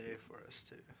for us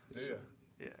too. Do you?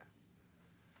 Yeah.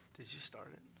 Did you start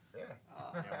it?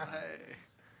 Yeah. Hey.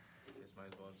 Just might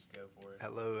as well just go for it.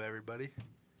 Hello, everybody.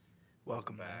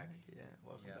 Welcome back. Yeah,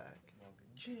 welcome back. Welcome.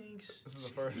 Jinx. This is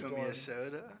the first You want one. me a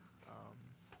soda?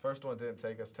 First one didn't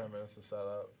take us 10 minutes to set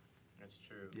up. That's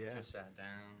true. Yeah. Just sat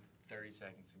down 30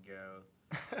 seconds ago.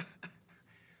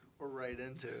 We're right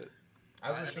into it. I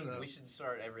I was think thinking, we should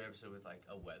start every episode with like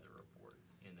a weather report.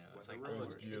 You know, it's Weather like report.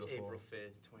 it's Beautiful. April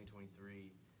 5th,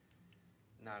 2023.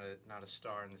 Not a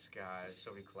star in the sky. So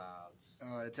many clouds.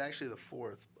 It's actually the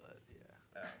 4th, but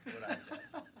yeah. What I say?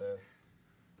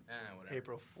 Whatever.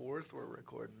 April 4th, we're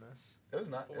recording this. it was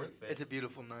not. It was 4th, 5th. It's a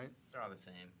beautiful night. They're all the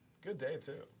same. good day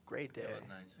too. Great day. It was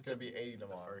nice. It's gonna be 80 The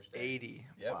tomorrow. first day. 80.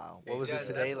 Yep. Wow. What was Yeah, it that's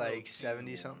today? a little Like too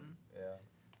 70 warm. something? Yeah.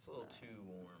 It's a little too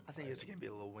warm. I think it's going to be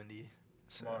a little windy.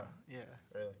 So, Tomorrow. yeah.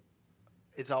 Really.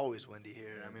 It's always windy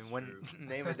here. Yeah, I mean, it's when true.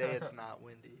 name a day it's not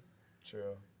windy.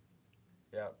 True.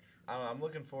 Yeah. I don't know, I'm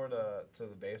looking forward to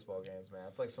the baseball games, man.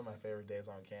 It's like some of my favorite days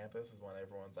on campus is when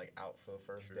everyone's like out for the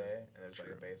first True. day and there's like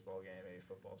True. a baseball game, maybe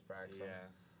football's practice. Yeah.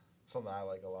 Something I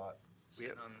like a lot.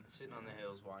 Sitting on the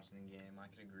hills watching the game, I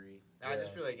could agree. I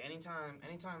just Yeah. feel like anytime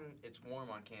it's warm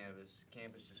on campus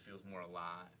just feels more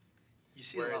alive. You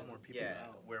see a lot more people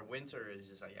out. Where winter is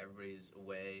just like everybody's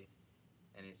away,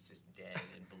 and it's just dead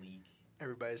and bleak.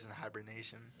 Everybody's in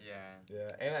hibernation. Yeah.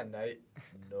 Yeah, and at night,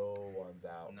 no one's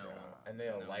out. No bro. one. And the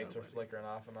No, lights are nobody. flickering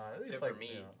off and on. At least Except like for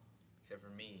me. you know, Except for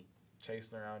me.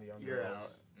 chasing around young You're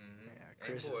girls. Mm-hmm. Yeah, And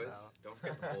Chris is boys. out. Don't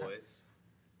forget the boys.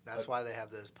 That's why they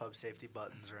have those pub safety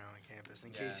buttons around campus.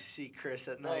 In Yeah. case you see Chris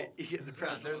at Well, night, you get the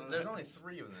press. there's on there's them. only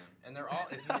 3 of them, and they're all.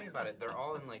 If you think about it, they're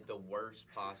all in like the worst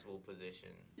possible position.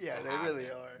 Yeah, to they have really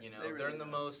it. are. You know, They they're really in the are.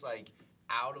 most like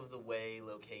out of the way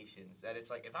locations. That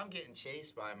it's like if I'm getting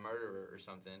chased by a murderer or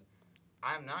something,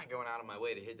 I'm not going out of my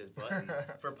way to hit this button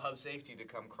for pub safety to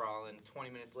come crawling 20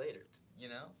 minutes later. You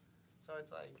know, so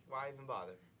it's like why even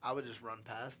bother? I would just run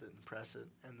past it and press it,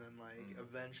 and then Mm.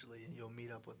 eventually you'll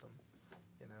meet up with them.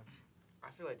 You know, I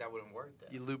feel like that wouldn't work. Then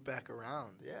you loop back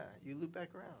around. Yeah, you loop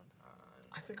back around.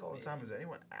 I think all the time. Has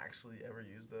anyone actually ever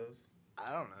used those?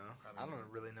 I don't know. Probably I don't not.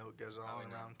 really know what goes on Probably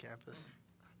not. around campus.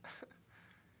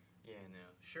 Yeah, no.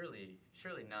 Surely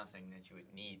nothing that you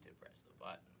would need to press the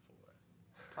button for.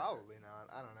 Probably not.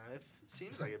 I don't know. It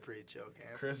seems like a pretty chill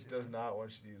campus. Chris you does know? not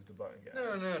want you to use the button, guys.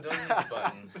 No, don't use the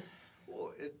button.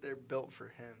 Well, they're built for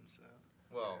him, so.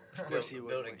 Well, Of course he built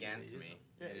wouldn't want you to against use me.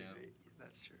 them. Yeah, you know?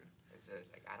 that's true. It says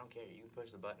like I don't care. You can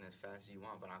push the button as fast as you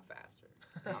want, but I'm faster.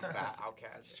 I'm fast. I'll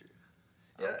catch That's it. true.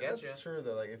 Yeah, I'll get that's ya. true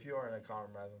though. Like if you are in a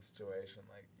compromising situation,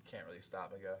 like you can't really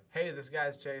stop and go, "Hey, this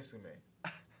guy's chasing me."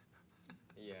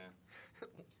 Yeah.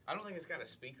 I don't think it's got a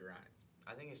speaker on it.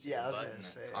 I think it's just Yeah, I a was button. gonna that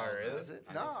say. calls really? out. Is it?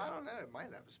 I No, think so. I don't know. It might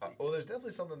have a speaker. Well, there's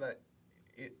definitely something that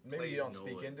maybe Plays you don't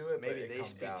speak noise. into it, Maybe but they it comes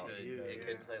speak out. to you, It yeah.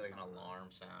 could play like an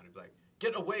alarm sound. It'd be like,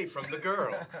 "Get away from the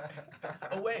girl!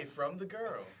 Away from the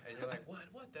girl!" And you're like, "What?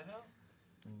 What the hell?"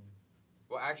 Mm.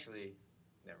 Well, actually,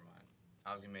 never mind.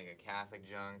 I was gonna make a Catholic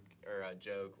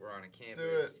joke. We're on a campus. Do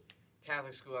it.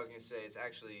 Catholic school. I was gonna say it's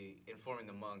actually informing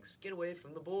the monks, "Get away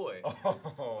from the boy."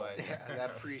 Oh, But- Yeah,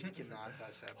 that priest cannot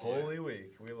touch that. boy. Holy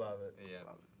Week, we love it. Yeah.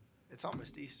 Love it. It's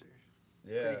almost Easter.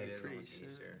 Yeah, It is pretty almost soon.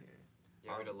 Easter.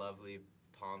 Yeah, we had a lovely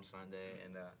Palm Sunday,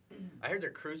 and I heard they're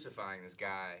crucifying this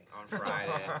guy on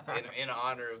Friday in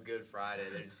honor of Good Friday.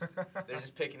 They're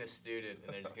just picking a student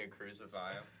and they're just gonna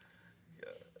crucify him.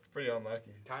 Yeah, it's pretty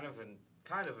unlucky. Kind of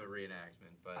a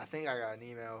reenactment, but I think I got an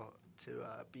email to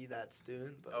be that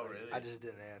student, but Oh, like, really? I just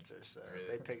didn't answer, so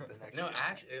Really? they picked the next. no, year.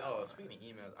 actually. Oh, speaking of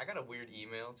emails, I got a weird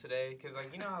email today because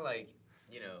like you know how like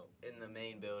in the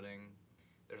main building.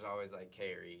 There's always like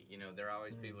Carrie, there are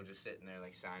always people just sitting there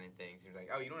like signing things. You're like,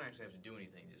 oh, you don't actually have to do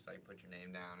anything. Just like put your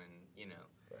name down and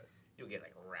you'll get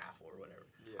like a raffle or whatever.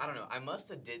 Yeah. I don't know. I must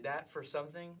have did that for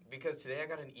something because today I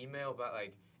got an email about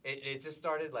like it just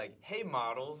started like, hey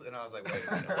models, and I was like, wait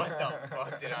a minute, what the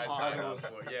fuck did I sign up Models.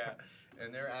 for? Yeah,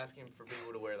 and they're asking for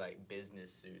people to wear like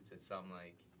business suits at some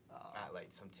like Oh. at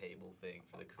like some table thing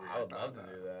for the career. I would love to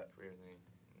do that. Career thing.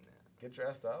 Get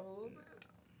dressed up a little bit.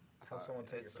 Uh, Have someone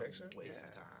take It's a picture. Waste Yeah.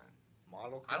 of time.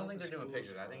 Model. I don't club think at they're doing school is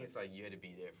pictures. I think fun. it's like you had to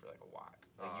be there for like a while.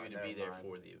 Like Oh, you had to be never there mind.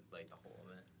 for the whole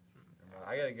event.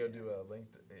 I gotta go do a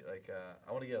LinkedIn.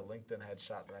 I want to get a LinkedIn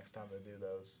headshot the next time they do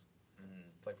those. Mm.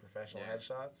 It's like professional Yeah.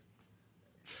 headshots.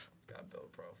 Gotta build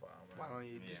a profile, Why man. don't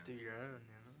you just do Yeah. your own?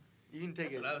 You can take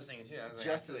That's it. what I was thinking too. I was like,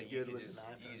 just I feel as like good you could with just, an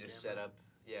iPhone You could just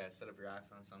camera. set up your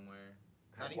iPhone somewhere.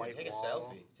 Have Not even white take a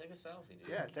wall. selfie. Take a selfie, dude.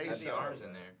 Yeah, take a Have the selfie. arms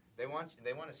in there. They want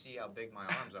to see how big my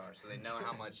arms are, so they know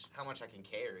how much I can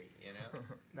carry. You know.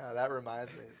 No, that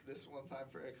reminds me. This one time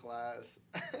for a class,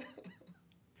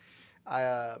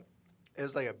 It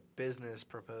was like a business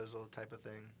proposal type of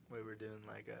thing. We were doing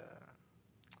like a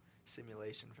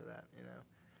simulation for that,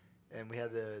 and we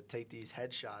had to take these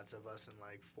headshots of us in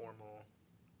like formal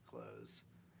clothes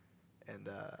and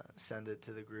send it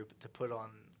to the group to put on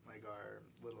like our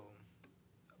little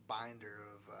binder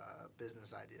of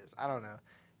business ideas. I don't know,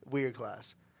 weird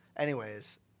class.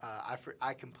 Anyways,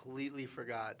 I completely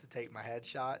forgot to take my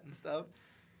headshot and stuff.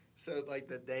 So like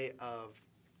the day of,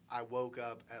 I woke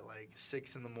up at like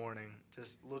 6 in the morning,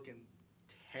 just looking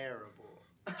terrible.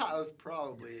 I was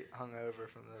probably hungover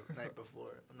from the night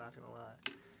before. I'm not gonna lie.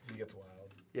 He gets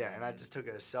wild. Yeah, and I just took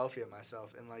a selfie of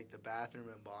myself in like the bathroom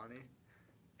in Bonnie,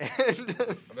 and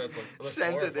just That's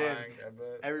sent it in. horrifying, I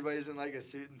bet. Everybody's in like a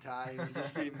suit and tie, and you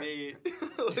just see me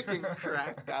looking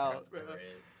cracked out, bro.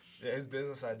 Yeah, his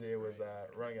business idea was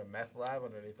running a meth lab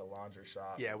underneath a laundry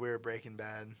shop. Yeah, we were Breaking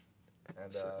Bad.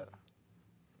 And So-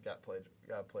 got played.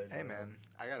 Hey man,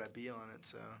 I got a B on it,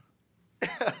 so Go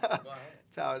ahead.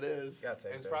 that's how it is. Got to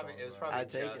take It was those probably ones, it was man. probably I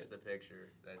take just it. the picture.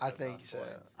 That I took think off so.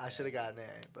 points. I should have gotten an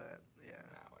A, but yeah.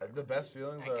 Nah, whatever. The best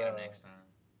feelings I get are him next time.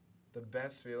 the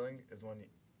best feeling is when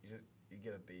you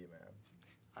get a B, man.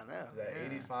 I know. That yeah.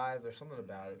 85, there's something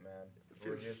about it, man. It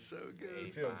Where feels you- so you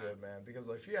good. feel 85. good, man. Because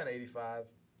like, if you got an 85,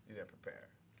 you didn't prepare.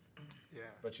 Yeah.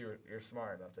 But you're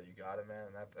smart enough that you got it, man.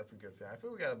 And that's a good feeling. I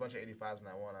feel we got a bunch of 85s in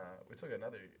that one. We took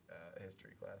another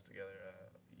history class together,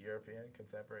 European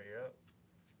Contemporary Europe.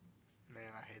 Man,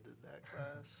 I hated that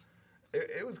class.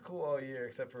 It was cool all year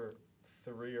except for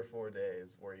 3 or 4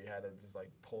 days where you had to just like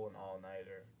pull an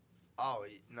all-nighter. Oh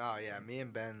no, yeah. Me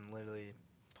and Ben literally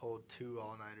pulled 2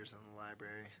 all-nighters in the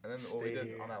library. And then what Stayed we did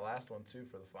here. on that last one too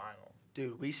for the final.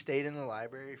 Dude, we stayed in the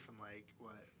library from like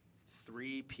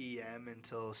 3 p.m.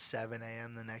 until 7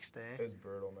 a.m. the next day. It was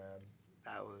brutal, man.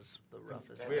 That was the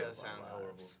roughest. That day does of our sound lives.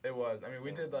 horrible. It was. I mean,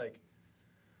 we did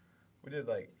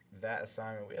like that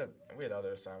assignment. We had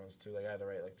other assignments too. Like I had to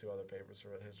write like 2 other papers for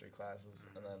history classes,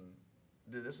 and then,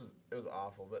 dude, it was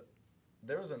awful. But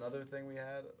there was another thing we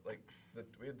had. Like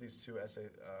we had these 2 essay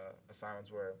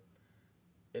assignments where,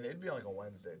 and it'd be on like a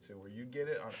Wednesday too, where you'd get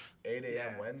it on 8 a.m.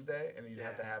 Yeah. Wednesday, and you'd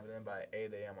have to Yeah. have it in by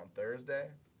 8 a.m. on Thursday.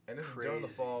 And this is during the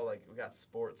Crazy. fall. Like we got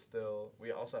sports still.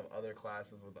 We also have other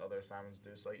classes with other assignments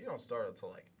due. So like, you don't start until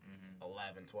like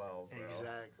 11, 12, bro.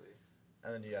 Exactly.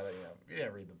 And then you gotta, you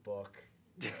didn't read the book.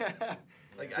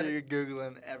 Like, so I you're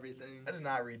Googling everything. I did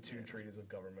not read Two Treatises of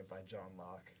Government by John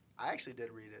Locke. I actually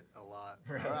did read it a lot.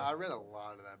 Really? I read a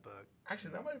lot of that book.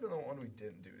 Actually, that might have been the one we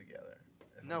didn't do together.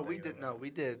 if No, I'm we thinking did. about No, we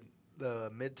did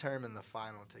the midterm and the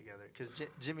final together because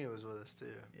Jimmy was with us too.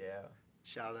 it. Yeah.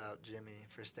 Shout out Jimmy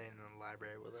for staying in the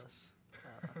library with us.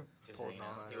 Just Pulled hanging an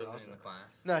out. He all-nighter wasn't in also. the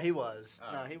class. No, he was.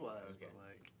 Oh, No, he was. okay. But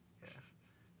like, yeah.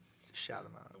 Just shout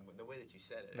him out. The way that you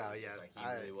said it, No, it was yeah, just like he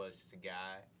I- really was just a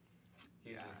guy.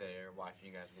 He was Yeah. just there watching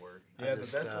you guys work. I Yeah,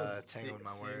 just, the best was tangled my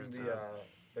seeing words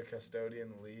the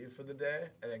custodian leave for the day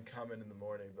and then come in the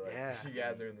morning. But like, Yeah. you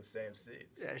guys are in the same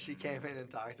seats. Yeah, she came in and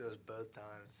talked to us both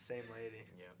times. Same lady.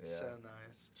 Yeah. Yeah. So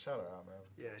nice. Shout her out, man.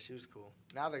 Yeah, she was cool.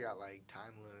 Now they got like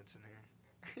time limits in here.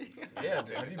 Yeah, Dude,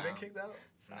 dude, have you been out. kicked out?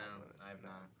 No, Time limits. I have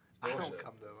not. I don't bullshit.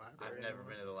 come to the library. I've never anymore.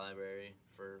 been to the library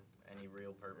for any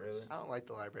real purpose. Really? I don't like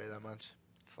the library that much.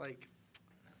 It's like,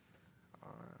 I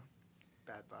don't know,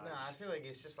 bad vibes. No, I feel like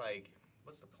it's just like,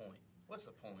 what's the point? What's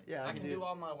the point? Yeah, I can do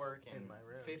all my work in in my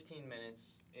room. 15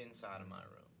 minutes inside of my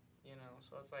room. You know,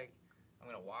 so it's like I'm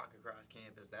gonna walk across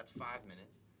campus. That's 5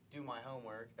 minutes. Do my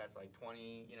homework. That's like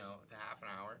 20, to half an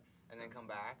hour, and then come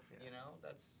back. Yeah. You know,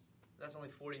 that's only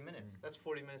 40 minutes. That's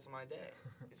 40 minutes of my day.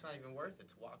 It's not even worth it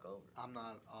to walk over. I'm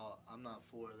not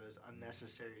for those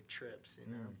unnecessary trips.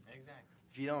 You know, Exactly.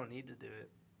 if you don't need to do it,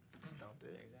 just don't do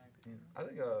it. Exactly. I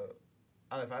think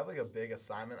I don't know, if I have like a big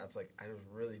assignment that's like I just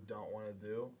really don't want to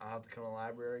do, I'll have to come to the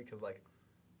library because like,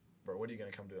 bro, what are you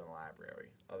gonna come do in the library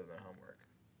other than homework?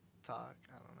 Talk.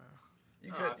 I don't know. You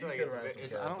No, could I feel like could it's run ve- some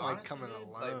it's- stuff. I don't like honestly, coming dude,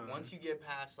 alone. Like once you get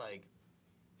past like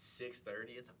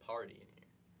 6:30, it's a party in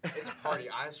here. It's a party.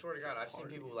 I swear to It's God, a I've seen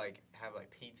party. people like have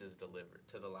like pizzas delivered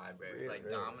to the library, Really? like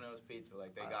Really? Domino's pizza.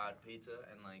 Like they got pizza,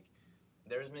 and like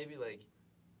there's maybe like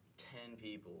 10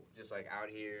 people just like out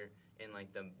here in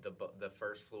like the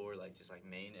first floor, like just like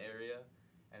main area,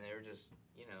 and they were just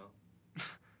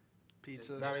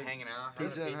Pizza. just, I mean, hanging out,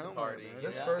 Pizza having and a pizza homework, party. man. you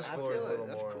This know? first I floor is feel a little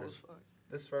that's more- cool as fuck.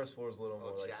 This first floor is a little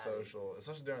more like chatty. social,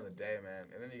 especially during the day, man.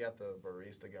 And then you got the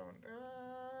barista going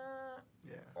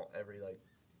Yeah. every like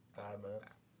 5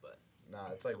 minutes. But- Nah,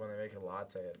 it's like when they make a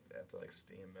latte at to like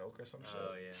steam milk or some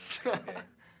Oh shit. yeah. Okay.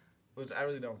 Which I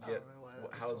really don't I get. don't know why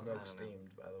that How was is on. milk I don't know.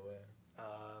 steamed, by the way?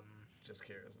 Um, Just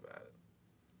curious about it.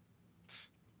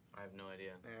 I have no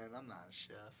idea. man, I'm not a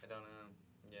chef. I don't know.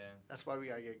 Yeah. That's why we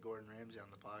gotta get Gordon Ramsay on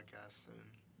the podcast soon.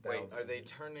 Wait, are they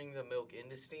turning the milk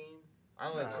into steam? I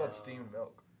don't know. It's called No. steamed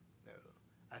milk. No,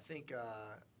 I think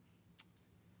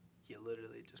you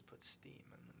literally just put steam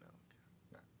in the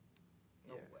milk.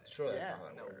 No Yeah. way. Sure, that's Yeah. not how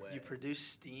that No works. way. You produce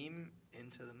steam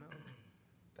into the milk.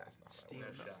 That's not how Steam,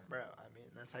 that No works. shot. bro. I mean,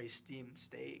 that's how you steam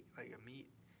steak, like a meat.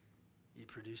 You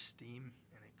produce steam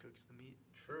and it cooks the meat.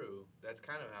 True. That's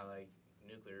kind of how like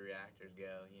nuclear reactors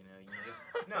go. You know, you just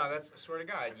no. That's swear to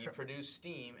God. You produce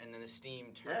steam, and then the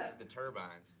steam turns Yeah. the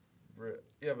turbines.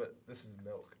 Yeah, but this is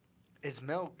milk. It's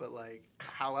milk, but like,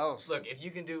 how else? Look, if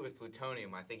you can do it with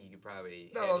plutonium, I think you could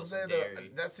probably. No, handle I'm saying some dairy.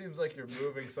 that seems like you're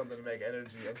moving something to make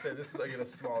energy. I'm saying this is like in a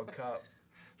small cup.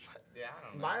 Yeah, I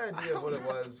don't know. My idea of what it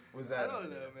was I that don't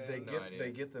know, man. they No get idea.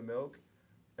 they get the milk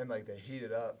and like they heat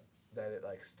it up, that it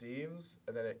like steams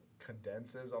and then it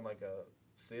condenses on like a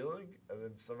ceiling and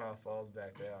then somehow falls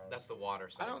back down. That's the water I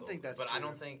cycle. don't think that's But I true.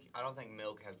 don't think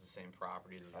milk has the same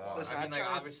properties as Oh. water. Listen, I mean, I like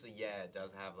tried- obviously, yeah, it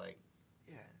does have like.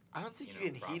 yeah, I don't think You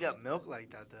you, know, can heat up properties. milk like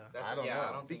that though. That's I don't yeah, know.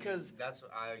 I don't think Because that's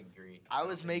I agree. I don't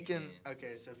was think you making can.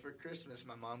 okay. So for Christmas,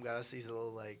 my mom got us these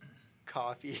little like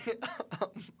coffee,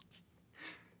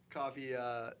 coffee.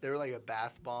 They were like a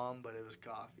bath bomb, but it was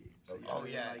coffee. So you Oh put it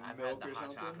in, yeah, like I've milk had the or hot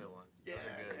something. chocolate one. Yeah, Those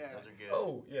are good. yeah. Those are good.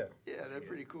 Oh yeah. Yeah, they're Yeah.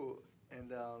 pretty cool.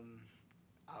 And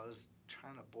I was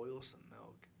trying to boil some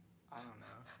milk. I don't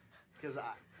know, because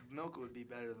milk would be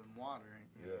better than water.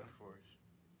 You Yeah. Of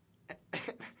course.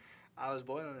 know? I was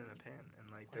boiling in a pan, and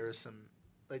like there was some,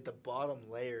 like the bottom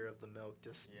layer of the milk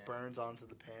just Yeah. burns onto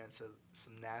the pan, so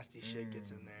some nasty shit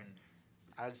gets in there. Mm.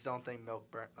 I just don't think milk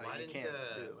burn. Like Why you didn't can't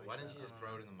do it like Why didn't that. you just I throw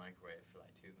don't it in the microwave for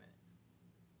like 2 minutes,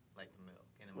 like the milk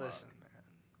in a know. Listen, mug? man.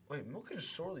 Wait, milk can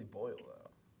surely boil though.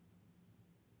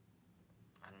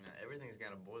 I don't know. Everything's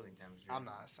got a boiling temperature. I'm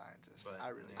not a scientist. But, I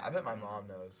really. yeah. I bet my I don't mom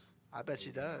knows. I bet she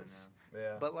I don't does. know.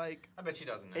 Yeah. But like, I bet she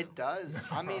doesn't know. it does.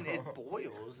 I mean, it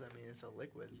boils. I mean, it's a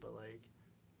liquid, but like,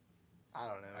 I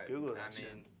don't know. Google that shit.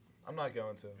 I'm not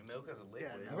going to. milk is a Yeah,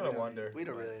 liquid. no, I'm we gonna don't wonder. need- We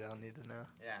don't But- really don't need to know.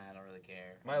 Yeah, I don't really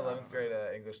care. My 11th grade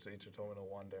English teacher told me to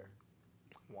wonder.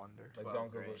 Wonder. Like 12th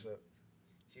don't Google grade. shit.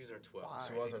 She was our 12th. Why? She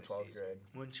grade was our English 12th teacher. grade.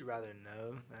 Wouldn't you rather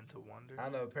know than to wonder? I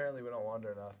don't know. Apparently we don't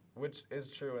wonder enough, which is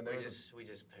true. And there We was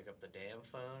just pick up the damn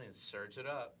phone and search it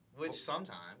up, which Well,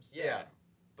 sometimes, yeah. yeah.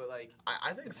 But like, I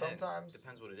think depends. sometimes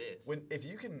Depends what it is. if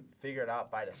you can figure it out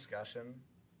by discussion,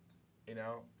 you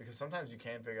know, because sometimes you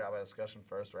can figure it out by discussion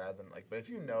first rather than like. But if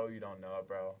you know you don't know it,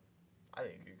 bro, I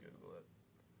think you could Google it.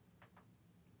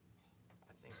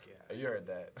 I think Oh, you heard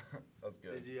that? That's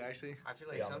good. Did you actually? I feel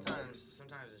like Yeah, I'm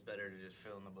sometimes it's better to just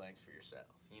fill in the blanks for yourself.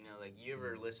 You know, like you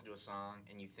ever listen to a song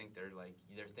and you think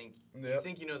you Yep.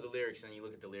 think you know the lyrics, and then you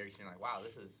look at the lyrics and you're like, wow,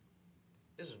 this is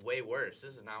way worse.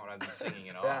 This is not what I've been singing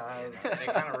at all. Yeah, And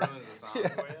it kind of ruins the song Yeah.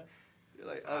 for you. You're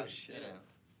like, So oh I- shit. You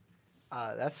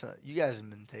know, That's you guys have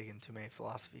been taking too many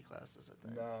philosophy classes. I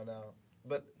think. No.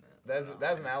 But no, that's no, that's I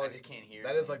an just- I allegory. just can't hear.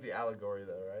 That is like the allegory,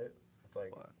 though, right? It's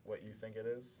like What? what you think it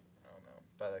is. I don't know.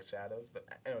 By like shadows, but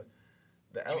anyways,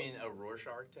 the You mean a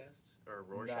Rorschach test or a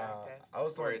Rorschach Nah, test? I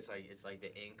was where talking- it's like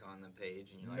the ink on the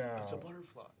page, and you're like, No. it's a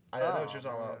butterfly. I know Oh, what you're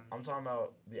talking about. man. I'm talking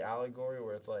about the allegory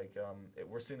where it's like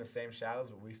we're seeing the same shadows,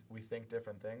 but we think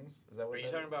different things. Is that what? Are you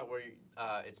that talking is? about where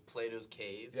it's Plato's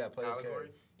cave? Yeah, Plato's allegory?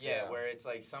 cave. Yeah, Yeah. where it's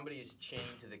like somebody is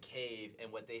chained to the cave,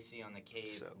 and what they see on the cave,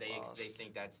 So they lost.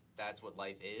 think that's what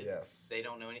life is. Yes. They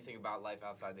don't know anything about life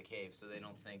outside the cave, so they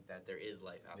don't think that there is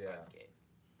life outside Yeah. the cave.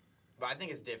 But I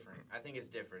think it's different. I think it's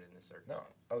different in this No.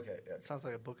 circumstance. Okay. Yeah. Sounds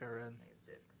like a book I read. I think it's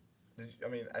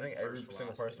different. I think every First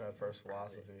single philosophy, person at first probably.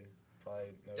 philosophy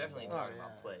probably knows Definitely that. talking yeah.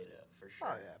 about Plato for sure.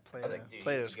 Oh yeah, Plato. think- Dude,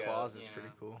 Plato's you go, Closet's you pretty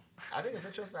know. cool. I think it's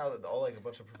interesting now that all like a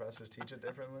bunch of professors teach it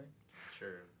differently.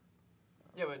 Sure.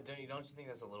 Yeah, but don't you think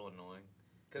that's a little annoying?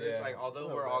 Because it's Yeah. like, A although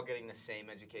little we're bit. all getting the same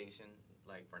education,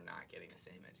 like we're not getting the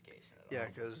same education at Yeah, all.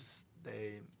 because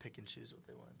they pick and choose what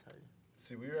they want to tell you.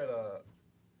 See, we were at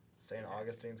St.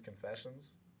 Augustine's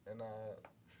Confessions in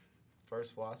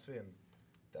first philosophy, and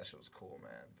that shit was cool,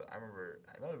 man. But I remember,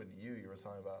 it might have been you were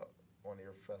telling about one of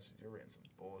your professors. You were reading some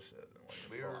bullshit in one of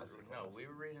We your were philosophy classes. we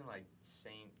were reading like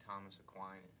Saint Thomas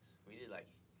Aquinas. We did like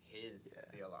his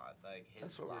Yeah. theology, like his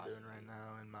That's what we're philosophy. doing right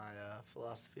now in my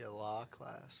philosophy of law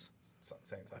class.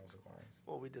 St. Thomas Aquinas.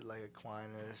 Well, we did like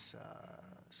Aquinas,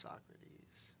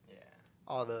 Socrates, Yeah,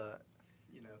 all the,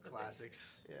 The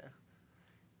classics. Yeah.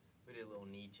 we did a little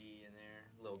Nietzsche in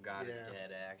there, a little God Yeah. is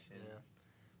Dead action. Yeah.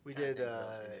 We Trying to did think what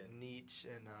else we did. Nietzsche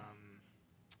and I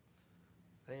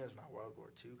think it was my World War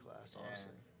II class,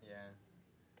 honestly. Yeah,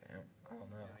 Damn, I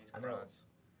don't know. yeah. He's I know.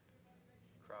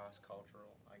 cross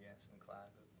cultural, I guess, in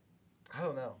classes. I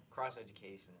don't know. Cross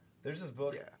educational. There's this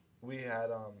book. Yeah. we had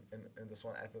in this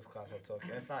one ethics class I took,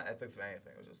 and it's not ethics of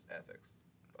anything. It was just ethics,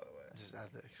 by the way. Just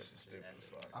ethics. Which is stupid as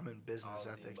fuck. I'm in business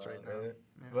All of the ethics above. right now. Really?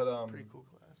 Yeah, But pretty cool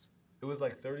class. it was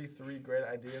like 33 great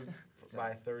ideas It's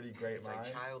by 30 great It's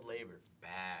minds. like child labor.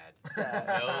 Bad.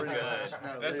 Yeah, No pretty good. much.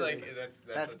 No, that's literally. like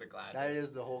that's what the class That is.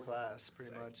 is the whole class,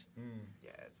 pretty It's like- much. Mm.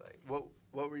 Yeah, it's like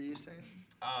What were you saying?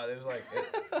 There's like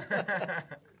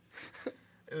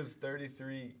it was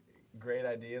 33 great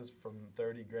ideas from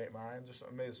 30 great minds, or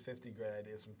something. Maybe it was 50 great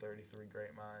ideas from 33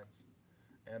 great minds.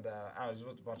 And I don't know,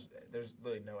 there's a bunch. There's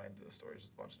really no end to the story.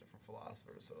 Just a bunch of different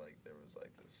philosophers. So like there was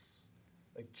like this,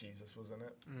 like Jesus was in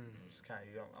it. Just kind of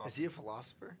you don't. Is he a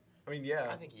philosopher? I mean, yeah.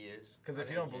 I think he is. Because I if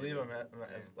you think don't he believe is. him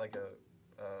as like a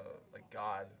like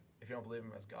God, if you don't believe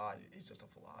him as God, he's just a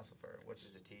philosopher. Which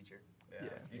He's a teacher. yeah, Yeah.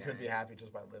 you Yeah, could be yeah. happy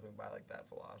just by living by like that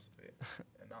philosophy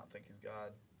and not think he's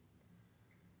God.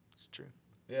 It's true.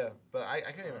 Yeah, but I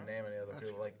can't even name any other That's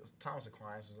people. Like Thomas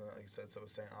Aquinas was in it, like you said. So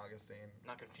was Saint Augustine.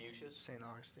 Not Confucius. St.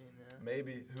 Augustine, yeah.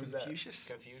 Maybe who's that? Confucius?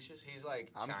 Confucius. He's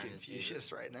like I'm China's Confucius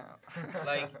Jesus. right now.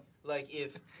 like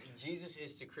if Jesus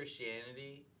is to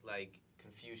Christianity, like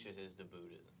Confucius is to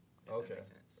Buddhism. If Okay. That makes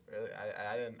sense. Really,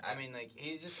 I didn't. I mean, like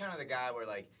he's just kind of the guy where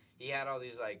like he had all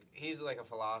these like he's like a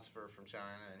philosopher from China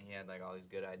and he had like all these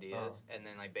good ideas and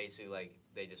then like basically like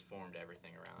they just formed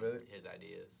everything around Really? his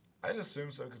ideas. I just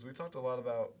assume so because we talked a lot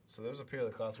about. So there was a period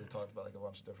of the class where we talked about like a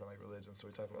bunch of different like religions. So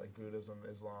we talked about like Buddhism,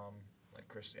 Islam, like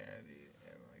Christianity,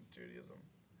 and like Judaism.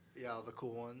 Yeah, all the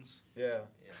cool ones. Yeah.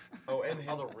 Yeah. Oh, and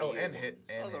All the Hin- oh, real and ones. hit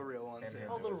and All the Hin- real ones, and yeah.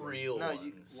 All the Hinduism. real No, ones.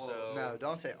 you, well, so no,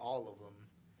 don't say all of them.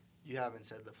 You haven't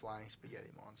said the flying spaghetti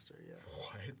monster yet.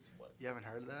 What? You haven't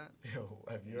heard of that? Yo,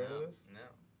 have you heard of this? No,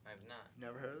 I've not.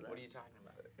 Never heard of that? What are you talking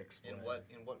about? Explain.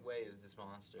 In what way is this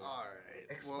monster? All right.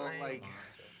 Explain. Well, a like,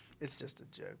 monster? it's just a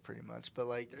joke, pretty much. But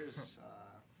like, there's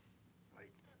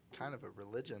like kind of a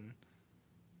religion,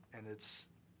 and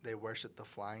they worship the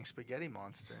flying spaghetti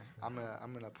monster. I'm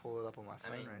gonna pull it up on my I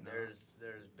phone mean, right now.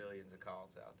 there's billions of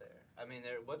cults out there. I mean,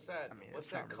 what's that? I mean, what's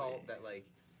it's that not cult really- that like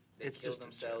they it's killed just a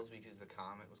themselves because the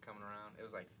comet was coming around? It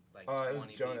was like Oh, it was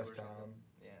 20 people or Jonestown. something.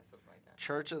 Yeah, something like that.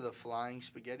 Church of the Flying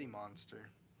Spaghetti Monster.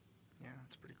 Yeah,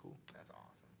 it's pretty cool. That's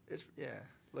awesome. It's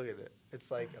Look at it.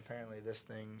 It's like apparently this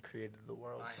thing created the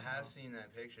world. I somehow. have seen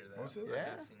that picture though. What's it? I Yeah?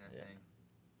 have seen that Yeah. thing.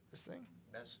 This thing.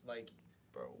 That's like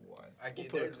Bro, what? I get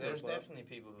put a there's clip up. definitely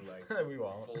people who like We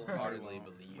won't. full-heartedly We won't.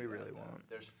 believe. We that, really though. won't.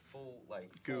 There's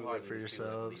Google it full-heartedly for people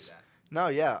that believe yourselves. that. No,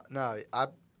 yeah, no. I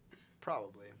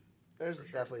probably. There's For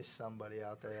sure. definitely somebody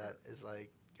out there that is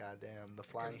like, goddamn, the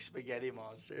flying spaghetti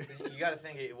monster. You got to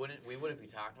think we wouldn't be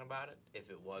talking about it if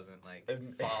it wasn't like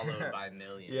And- followed by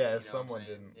millions. Yeah, you know if what I'm someone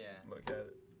saying? didn't Yeah. look at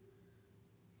it.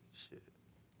 Shit.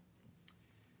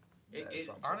 That is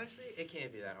something. Honestly, it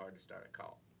can't be that hard to start a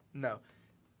cult. No.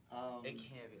 It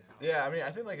can't be that hard. Yeah, I mean,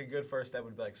 I think like a good first step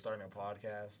would be like starting a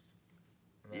podcast.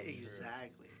 And Yeah, then-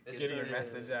 exactly. It's Getting your the-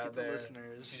 message get out the there.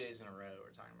 listeners. 2 days in a row,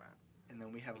 we're talking about. And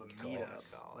then we have a Cults.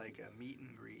 meetup, like a meet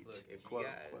and greet. Look, if you quote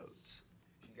guys- quotes.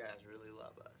 If you guys really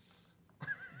love us,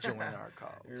 Join our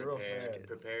cult. You're real fan.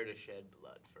 prepare to shed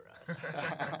blood for us.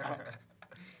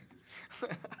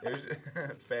 Here's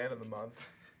fan of the month.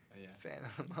 Yeah. Fan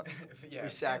of the month. Yeah, We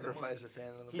sacrifice a fan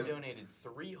of the He month. donated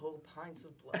 3 whole pints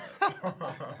of blood.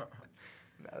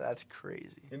 No, that's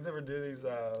crazy. You ever do these?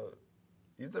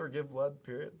 You ever give blood?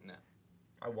 Period. No.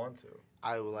 I want to.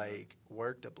 I like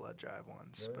worked a blood drive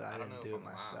once, Really? but I I don't didn't know do if it I'm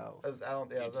allowed. myself. I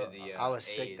don't. Yeah, Due to the, I was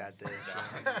sick that AIDS. day, No, so-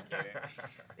 I don't care.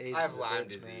 AIDS I have is a Lyme bitch,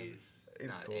 disease. man.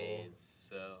 He's not cool. AIDS,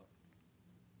 so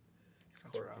He's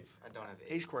That's quirky. rough. I don't have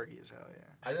AIDS. He's quirky as hell, yeah.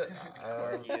 I just,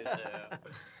 Quirky as hell.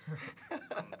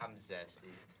 I'm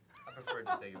zesty. I prefer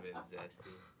to think of it as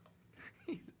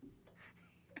zesty.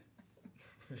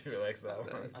 you likes that one.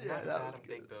 I'm Yeah, not that fat, was I'm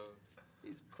big good. bone.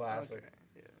 He's Classic. Okay,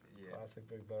 yeah, Yeah. Classic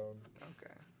big bone.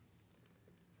 okay.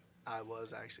 I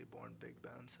was actually born big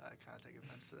bone, so I kind of take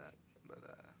offense to that. But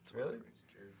it's Really? whatever. It's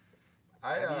true.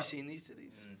 Have you seen these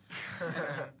titties?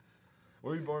 Mm.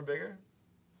 Were you born bigger?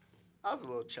 I was a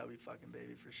little chubby fucking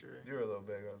baby for sure. You were a little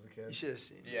bigger as a You kid. should have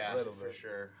seen. it. Yeah, Little for bit.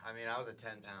 sure. I mean, I was a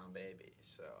 10-pound baby,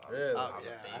 so. Really? Oh I'm a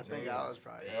yeah, I baby. think I was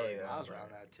probably. Hell yeah. I was around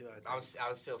that too. I think. I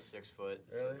was still 6 foot,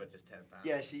 Really? but just 10 pounds.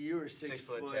 Yeah, see, you were 6 6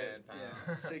 foot, foot 10 Yeah,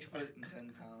 pounds. 6 foot and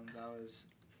 10 pounds. I was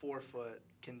 4 foot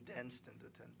condensed into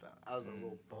 10 pounds. I was a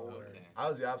little boulder. Okay. I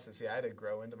was the opposite. See, I had to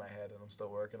grow into my head, and I'm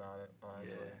still working on it.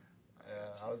 Honestly. Yeah.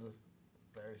 Yeah, I was a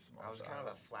very small. I was kind child.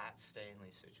 of a flat Stanley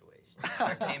situation.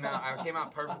 I came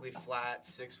out perfectly flat,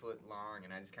 6 foot long,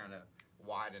 and I just kind of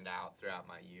widened out throughout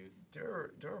my youth. Do you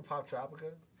remember Pop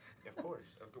Tropica? Of course.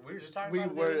 We were just talking We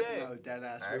about it were the other day. no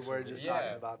deadass. We Actually, were just yeah.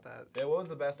 talking about that. Yeah, what was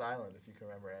the best island, if you can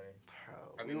remember any?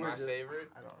 Bro, I we mean, were my just- favorite.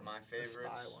 I don't My know. The Spy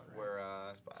favorites one, right?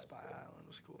 were. Spy Island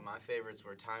was cool. My favorites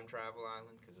were Time Travel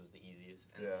Island because it was the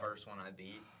easiest and the Yeah. first one I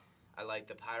beat. I liked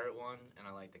the pirate one and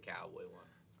I liked the cowboy one.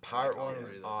 Pirate all one three was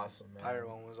of them. awesome, man. Pirate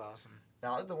one was awesome.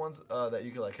 Now, I like the ones that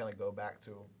you could like kind of go back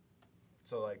to.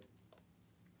 So like,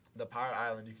 the Pirate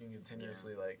Island, you can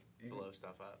continuously like you Blow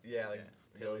stuff up. yeah, like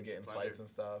go Pillage, get in plunder. fights and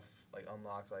stuff, like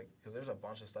unlock like because there's a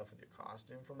bunch of stuff with your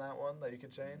costume from that one that you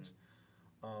could change.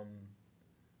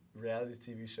 Reality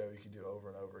TV show you could do over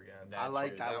and over again. That's I like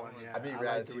true. that That one. one was- Yeah, I beat like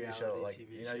reality the TV show like TV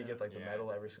you know you show. get like the Yeah.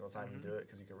 medal every single time Mhm. you do it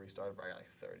because you can restart it. But I got like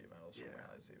 30 medals from Yeah.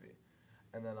 reality TV,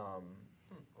 and then Well,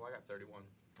 I got 31.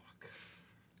 fuck.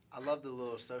 I love the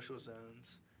little social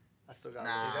zones. I still got.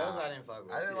 Nah. See, those I didn't fuck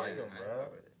with. I didn't like Yeah, them, I didn't bro.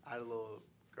 fuck with it. I had a little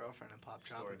girlfriend in Pop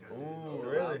Story Tropica. mode. dude. Ooh, Still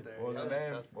really? out there. What was her That's-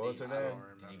 name? that's What was her deep. I don't name?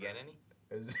 remember. Did you get any?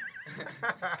 Is-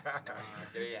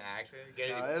 Did you actually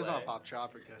get any No, it was on play? Pop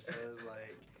Tropica, so it was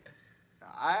like.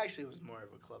 I actually was more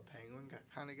of a Club Penguin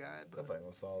kind of guy, That but thing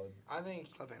was solid. I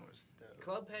think Club Penguin was dope.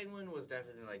 Club Penguin was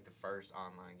definitely like the first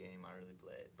online game I really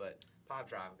played, but Pop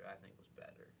Tropica I think was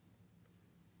better.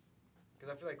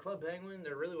 Because I feel like Club Penguin,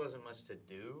 there really wasn't much to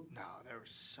do. No, there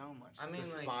was so much. I The mean,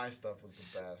 like, spy stuff was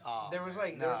the best. Oh, there was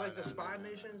like no, there was like no, the spy no, no.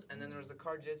 missions, and then there was the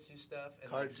Cardjitsu stuff,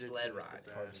 and Card like Jitsu sled was the ride.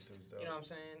 best. Cardjitsu was dope. You know what I'm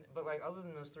saying? But like other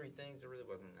than those three things, there really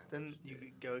wasn't that. Then much to you do.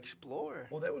 could go explore.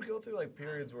 Well, they would go through like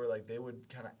periods where like they would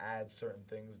kind of add certain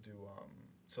things to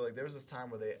so like there was this time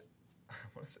where they I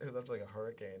want to say it was after like a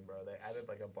hurricane, bro. They added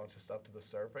like a bunch of stuff to the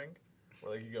surfing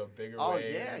where like you go bigger Oh,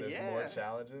 waves yeah, and there's more yeah.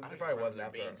 challenges. I It don't probably remember wasn't there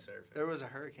after. being surfing. There was a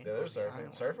hurricane. Yeah, there was going surfing.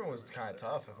 on. Surfing was Surfing. kind of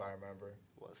tough if I remember.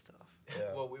 Was tough.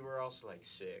 Yeah. Well, we were also like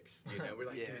 6. You know, we're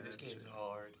like, Yeah, dude, this that's game's true.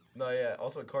 hard. No, yeah.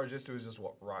 Also, Cardjitsu was just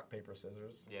rock paper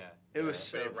scissors. Yeah. It was But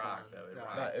so it rocked, fun. though. It No,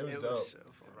 rocked. Nah, it was it dope. was so fun.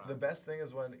 It rocked. The best thing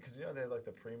is when because you know they had like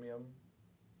the premium.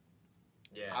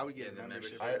 Yeah. I would get yeah, a the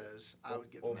membership for I- those. I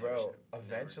would get Well, the bro, membership.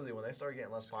 eventually when they started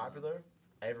getting less Scum. popular,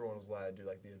 everyone was allowed to do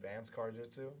like the advanced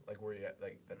Cardjitsu, like where you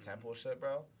like the temple shit,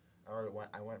 bro.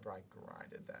 I went, bro. I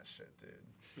grinded that shit, dude.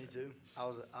 Me too. I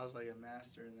was like a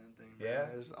master in that thing. Bro. Yeah?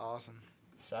 It was awesome.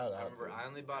 Shout I out. remember to I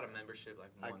only bought a membership like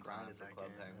I one time grinded for that Club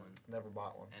game. Penguin. Never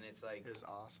bought one. And it's like, It was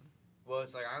awesome. well,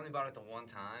 it's like I only bought it the one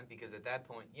time because at that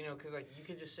point, you know, because like you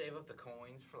could just save up the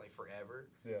coins for like forever.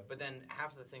 Yeah. But then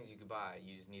half of the things you could buy,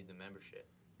 you just need the membership.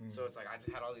 Mm. So it's like I just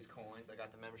had all these coins. I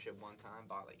got the membership one time,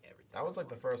 bought like everything. That was like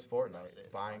the I wanted. first That was Fortnite,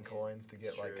 it. buying Yeah. coins to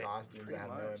get like True. costumes that Pretty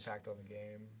had no much. impact on the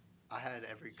game. I had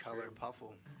every color True.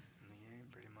 puffle in the game,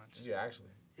 pretty much. Did you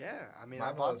actually? Yeah, I mean, Mine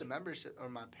I bought was- the membership, or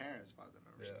my parents bought the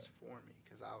memberships for me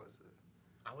because I was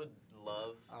I would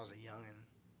love. a youngin.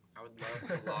 I would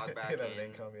love to log back He didn't have in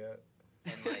income yet.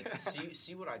 and like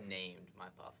see what I named my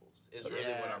puffles. Is really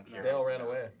Yeah, what I'm no. curious. They all ran about.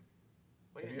 away.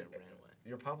 What do you If mean you- it ran away?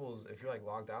 Your puffles, if you're like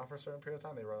logged out for a certain period of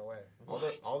time, they run away.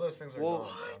 What? All those things are Well,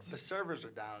 gone. Bro. the servers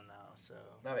are down now, so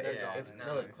No, but they're it- gone. it's- now.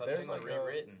 no, Club there's Penguin like a-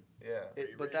 rewritten. Yeah.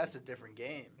 But that's a different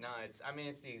game. No, I mean,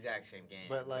 it's the exact same game.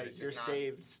 But like it's your just not-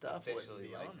 saved stuff wouldn't officially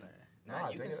be like- on there. No, No, I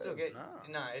you think can it still is. get.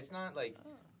 No. No, it's not like. Oh.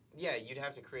 Yeah, you'd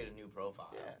have to create a new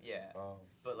profile. Yeah. Oh.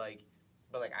 But like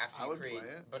after I you would create, play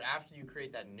it. but after you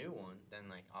create that new one, then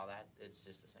like all that, it's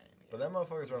just the same. But them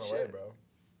motherfuckers run away, Shit. bro.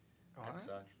 that What?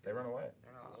 sucks. They run away.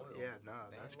 They're not loyal. Yeah, no,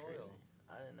 They that's ain't crazy. loyal.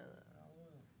 I didn't know that. They're not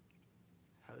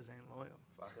loyal. Hoes ain't loyal.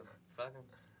 Fuck 'em. Fuck 'em.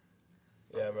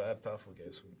 Yeah, bro. That puffle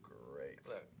gave some great,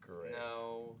 Look, great,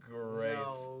 No. great,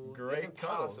 No, great it's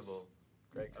cuddles. impossible.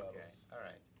 Great Okay. cuddles. All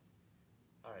right.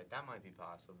 All right. That might be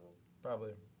possible.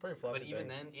 Probably pretty fluffy. But even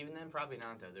thing. then, probably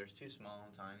not though. They're too small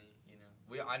and tiny. You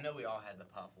know. I know we all had the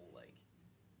puffle like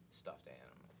stuffed animal.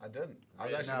 I didn't. I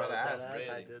was Really? actually No, about to ask. That's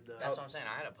I Really? did though. That's what I'm saying.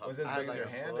 I had a puffle. Was it as I had big as like your a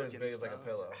hand or book as and big as like a stuff.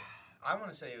 pillow? I want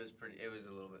to say it was pretty. It was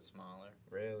a little bit smaller.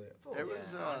 Really? It's a There little.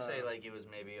 was, I want to say uh, like it was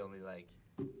maybe only like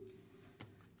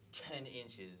 10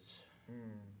 inches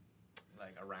Mm.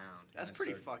 like around. That's in a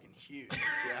pretty circle. fucking huge.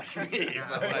 If you ask me. Yeah,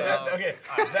 But, well, like, okay,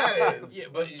 that is. Yeah,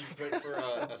 but for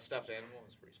a stuffed animal,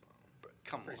 it's pretty small.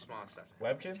 come Pretty on. small stuffed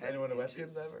animal. Webkins? 10 Anyone to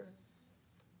inches. Webkins ever?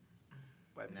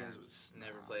 Webkins Nah, was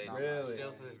never nah, played. not my Really?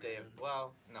 Still thing, to this day. man.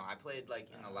 Well, no, I played like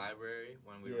in the library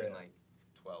when we were in Yeah. like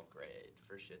 12th grade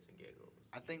for shits and giggles.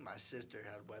 I think my sister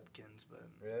had Webkins, but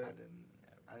Really? I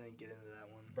didn't get into that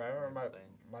one. Bro, I remember Playing.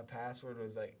 my password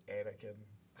was like Anakin.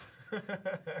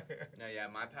 No, yeah,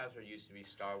 my password used to be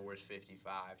Star Wars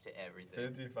 55 to everything.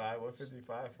 55? What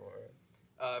 55 for?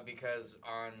 Because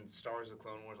on Star Wars: The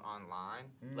Clone Wars online,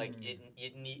 like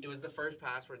it was the first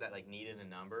password that like needed a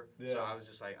number. Yeah. So I was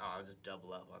just like, oh, I'll just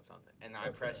double up on something, and then I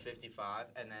Okay. pressed 55,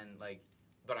 and then like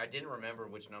but I didn't remember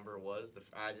which number it was.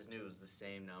 I just knew it was the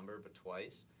same number, but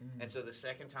twice. And so the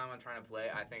second time I'm trying to play,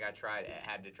 I think I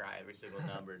had to try every single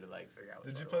number to like figure out.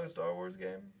 Did you play the Star Wars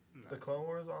game? No. The Clone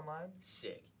Wars online?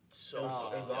 Sick. It So was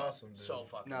fucking dope. awesome, dude. So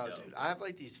fucking No, dope. dude, I have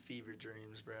like these fever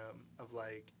dreams, bro, of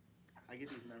like, I get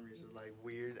these memories of like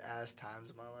weird ass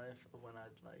times in my life of when I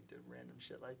like did random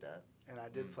shit like that, and I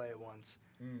did play it once.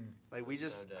 Like we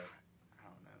just, So dope. I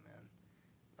don't know, man.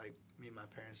 Like me and my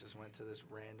parents just went to this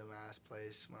random ass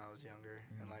place when I was younger,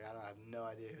 and like I have no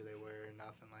idea who they were or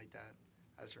nothing like that.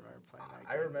 I just remember playing that.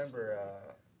 I game. remember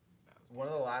one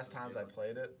of the last That was times a I good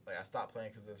played it, like I stopped playing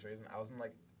because of this reason. I was in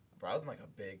like a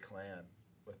big clan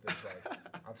with this like,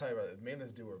 I'll tell you about it. Me and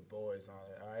this dude were boys on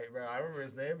it. All right, bro. I remember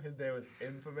his name. His name was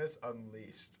Infamous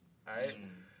Unleashed. All right.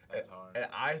 That's hard. And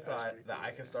I thought pretty that cool,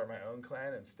 I could start my own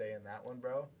clan and stay in that one,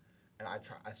 bro. And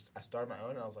I started my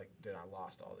own, and I was like, dude, I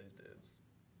lost all these dudes.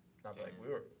 And I'm like, Damn. we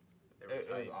were. They were It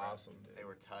tight, was bro. awesome, dude. They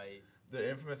were tight. The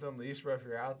Infamous Unleashed, bro. If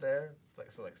you're out there,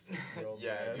 it's like 6-year-old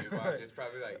Yeah, man. dude. Watch, it's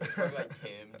probably like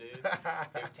Tim, dude.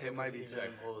 If Tim might was, be he'd like,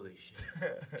 Tim. holy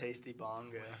shit. Tasty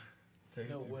Bongo.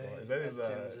 Tasty No way. Ball. Is that his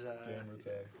That's Tim's, gamer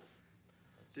tag?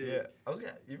 Dude. Yeah, I was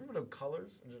gonna. You ever been to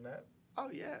Colors in Jeanette? Oh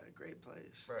yeah, great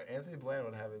place. Bro, Anthony Bland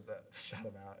would have his shout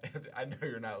him out. I know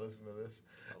you're not listening to this.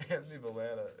 Oh, Anthony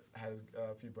Bland had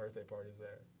a few birthday parties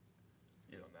there.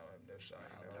 You don't know him, no shot.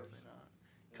 No, You know him. definitely not.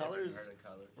 Never Colors, heard of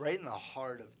Colors. right in the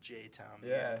heart of J Town.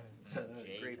 Yeah. It's a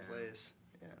great J-Town. place.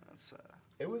 Yeah, that's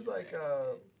It was like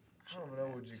I don't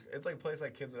know. Jeanette. It's like a place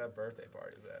like kids would have birthday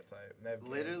parties at type. And they have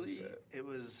games and literally shit. it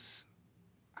was.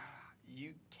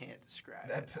 You can't describe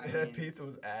That, it. I that mean, pizza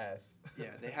was ass. yeah,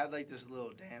 they had like this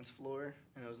little dance floor,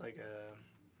 and it was like a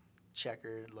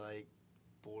checkered like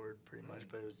board, pretty much,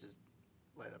 but it was just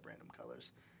light up random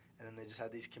colors. And then they just had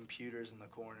these computers in the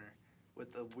corner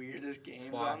with the weirdest games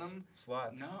Slots. on them.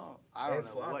 Slots. No, They I had don't know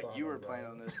slots what on you them, were bro. playing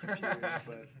on those computers,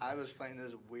 but I was playing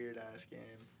this weird ass game.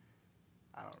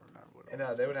 I don't remember what it And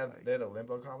was. they would but, have like, they had a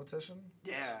limbo competition.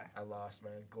 yeah, I lost,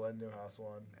 man. Glenn Newhouse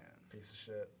won. man. Piece of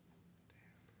shit.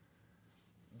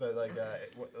 But like,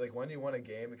 like when you won a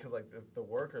game, because like the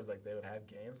workers like they would have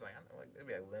games like I don't know, like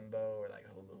maybe like Limbo or like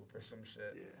Hula Hoop or some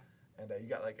shit, Yeah, and you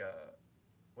got like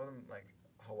one of them like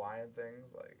Hawaiian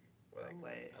things like where,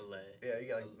 like LA. yeah you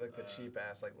get like the cheap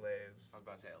ass like Lays. I was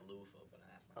about to say a loofah, but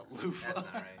that's not A right. loofah.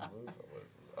 That's not right. Loofah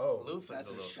was Loofah's That's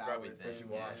a a little shower scrubby thing, that thing.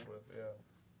 you Yeah. wash with, yeah.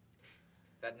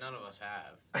 That none of us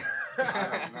have.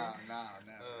 No,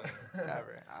 never.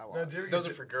 Never. I No, want. do you ever Those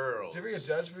get are for girls. do you ever get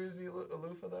judged for using a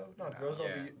loofah though? No, No. girls don't.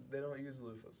 Yeah. They don't use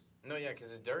loofahs. No, yeah,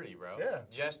 because it's dirty, bro. Yeah.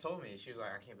 Jess told me, she was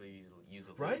like, I can't believe you use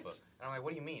a Right? loofah. And I'm like,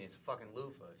 what do you mean? It's a fucking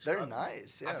loofah. It They're scrubs.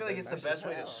 nice. Yeah, I feel like they're it's the nice best as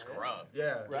way to hell, scrub. Yeah. You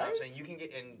know what I'm Right? saying? You can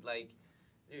get, and like,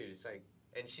 dude, it's like,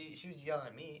 and she was yelling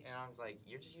at me, and I was like,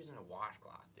 you're just using a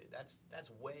washcloth, dude. That's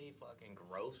way fucking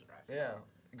grosser, I feel. Yeah.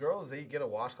 Girls, they get a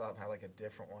washcloth and have like a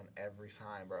different one every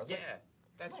time, bro. It's Yeah. like,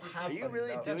 That's I don't Are have you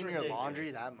really enough- doing That's your ridiculous.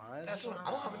 laundry that much? That's what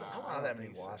I don't have I don't that many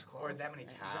think so. washcloths. Or that many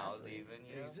towels, Exactly. even.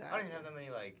 You know? I Exactly. don't even have that many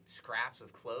like scraps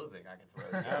of clothing I could throw.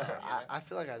 Yeah. together, you know? I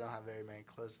feel like I don't have very many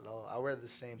clothes at all. I wear the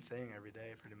same thing every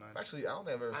day, pretty much. Actually, I don't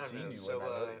think I've ever I don't seen know. you So, wear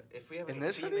that hoodie. if we have In any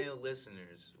this hoodie? female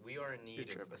listeners, we are in need You're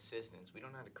of tripping. assistance. We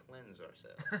don't know how to cleanse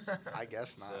ourselves. I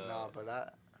guess not. So- No,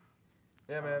 but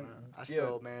Yeah, I man. don't know. I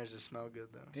still manage to smell good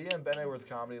though. DM Ben Edwards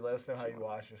Comedy. Let us know how you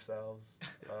wash yourselves.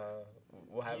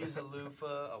 We'll have Use a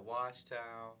loofah, a wash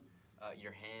towel,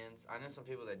 your hands. I know some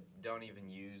people that don't even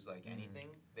use like anything.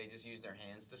 They just use their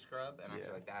hands to scrub, and I Yeah.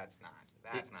 feel like that's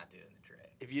not doing the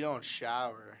trick. If you don't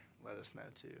shower, let us know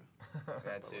too. That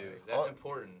But, too. like- That's Oh,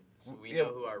 important. So we yeah,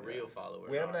 know who our real followers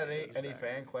We haven't are. had any Exactly.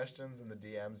 fan questions in the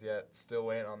DMs yet. Still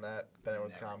waiting on that. Ben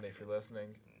Edwards Never. Comedy, if you're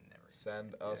listening, Never.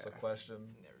 send us a Yeah.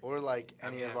 question. Never. Or like I'm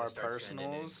any gonna of have our to start sending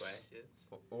in personals. questions.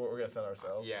 We're gonna send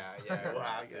ourselves. Yeah, we'll I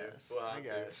have to. guess. We'll I have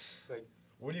guess. to. Like,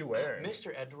 What are you wearing?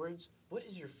 Mr. Edwards, what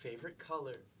is your favorite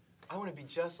color? I want to be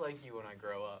just like you when I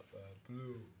grow up.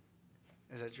 Blue.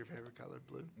 Is that your favorite color?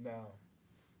 Blue? No.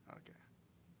 Okay.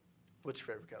 What's your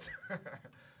favorite color?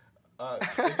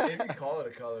 If you call it a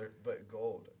color, but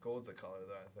gold. Gold's a color,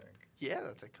 though, I think. Yeah,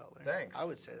 that's a color. Thanks. I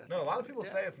would say that's No, a lot of color. people Yeah.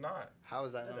 say it's not. How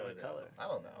is that I not don't a know. color? I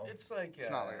don't know. It's like It's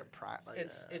not like a prime. Like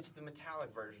it's the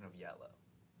metallic version of yellow.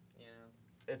 You know.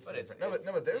 It's But it's- different.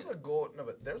 it's- But there's a gold. No,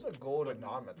 but there's a gold and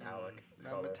non-metallic No,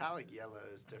 color. metallic yellow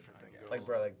is different than gold. Like,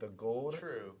 bro, like the gold.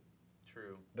 True.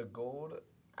 The gold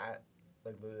at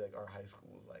like literally like our high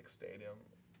school's like stadium,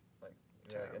 like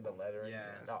you know, like, in the Terrible. lettering. Yeah,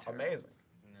 No, it's terrible. amazing,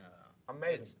 No.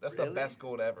 amazing. It's That's really? the best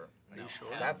gold ever. Are No, you sure?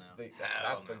 hell That's no. the Hell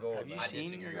that's the no. goal. Have you I seen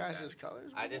disagree your with guys' that.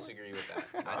 colors? I before? disagree with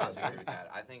that. I Oh, disagree dude. with that.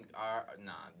 I think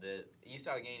the East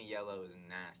Allegheny yellow is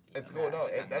nasty. It's Yellow. cool. No,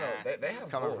 It's a they have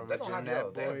Coming gold. from They a don't have Jeanette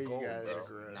yellow. They boy, have you gold, guys bro. are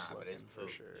gross Nah, but looking it's for poop,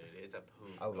 sure. dude. It's a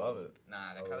poop. I love gold. it.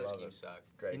 Nah, the I color love scheme it. sucks.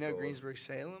 Great. You know gold. Greensburg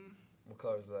Salem? What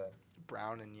color is that?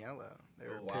 Brown and yellow. They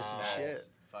were Ooh, pissing wow. shit. That's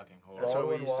fucking horrible. That's what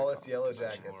we Baldwin used to Wallace call Yellow them.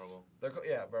 That's Jackets. horrible.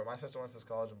 Yeah, bro. My sister went to this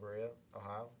college in Berea,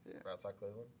 Ohio, Yeah. right outside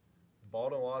Cleveland.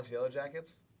 Baldwin Wallace Yellow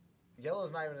Jackets.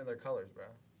 Yellow's not even in their colors, bro.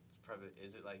 It's probably,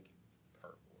 is it like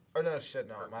purple? Or no, shit,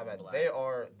 no, Purple my and bad. black. They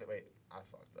are. Wait, I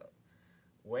fucked up.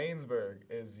 Waynesburg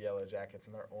is Yellow Jackets,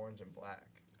 and they're orange and black.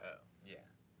 Oh, yeah.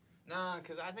 Nah,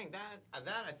 because I think that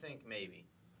I think maybe.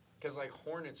 Because, like,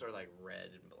 Hornets are, like, red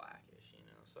and blackish, you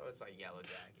know? So it's like Yellow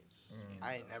Jackets. Mm. you know,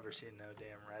 I ain't so never it's seen no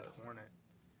damn red Close. hornet.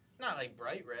 not, like,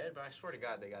 bright red, but I swear to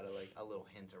God, they got, a little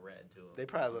hint of red to them. They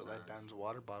probably look like sometimes. Ben's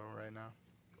water bottle right now.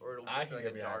 Or it'll I be can like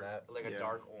get a behind dark, that. like a Yeah.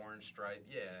 dark orange stripe.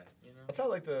 Yeah, you know? That's how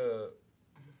like the.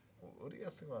 What do you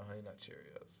guys think about Honey Nut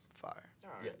Cheerios? Fire.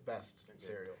 Alright. Yeah, best They're good.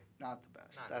 cereal. Not the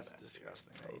best. Not the That's best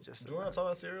disgusting. That you just Do we want to talk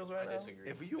about cereals right I now? disagree.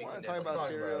 If you We want can to talk Let's about talk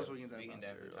about cereals, it. we can talk We can about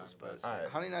definitely cereals. talk But about Alright.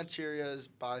 Honey Nut Cheerios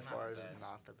by Not far the is best.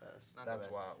 not the best. Not the That's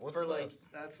best. wild. What's For, the like,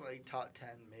 best? That's like top 10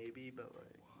 maybe, but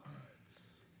like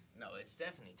No, it's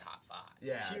definitely top 5.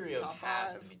 Yeah, Cheerios top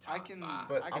has to five? be I top can- 5.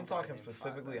 But I I'm can probably talking name five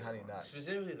specifically other Honey ones. Nut.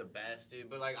 Specifically the best, dude.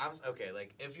 But like okay,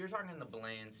 like if you're talking the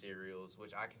bland cereals,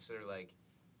 which I consider like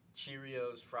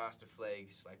Cheerios, Frosted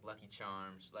Flakes, like Lucky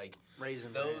Charms, like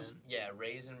Raisin those, Bran.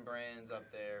 Raisin Brands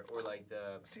up there, or like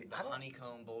the See, the I don't-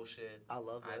 honeycomb bullshit. I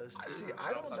love those. I too. see,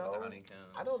 I don't fuck with know. the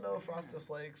honeycombs. I don't know if Frosted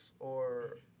Flakes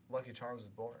or Lucky Charms is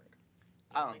boring.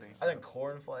 I don't think I so. think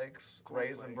Corn Flakes, Corn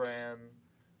Raisin Flakes. Bran,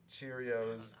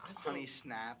 Cheerios. I still, Honey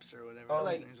Snaps or whatever. Oh, those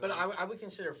like, things but are. I would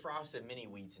consider Frosted Mini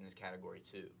Wheats in this category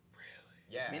too.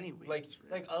 Yeah, Mini like Wheats,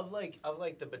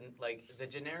 like the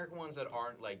generic ones that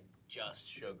aren't like just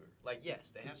sugar. Like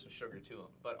yes, they have some sugar to them,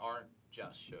 but aren't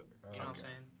just sugar. You know what I'm Okay.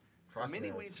 saying? Frosted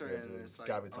Mini Mini Wheats are good, in dude. this, It's like,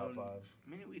 gotta be top own- 5.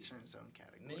 Mini Wheats are in its own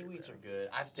category. Mini Wheats bro. are good.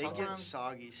 They get sometimes-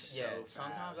 soggy so yeah, fast.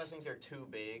 sometimes I think they're too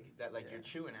big that like Yeah. you're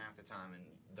chewing half the time and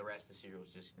the rest of the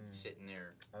cereal's just sitting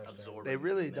there I understand. absorbing. They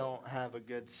really the milk. don't have a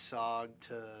good sog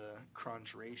to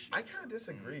crunch ratio. I kind of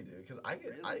disagree, dude, because I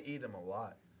Really? eat them a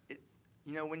lot.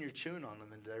 You know, when you're chewing on them,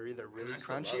 they're either really I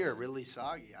still crunchy love or them. really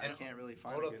soggy. I And can't really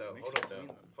find Hold a up good though. mix Hold up between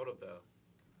though. them. Hold up though.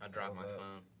 I dropped my How's that?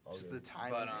 phone. All Just good. the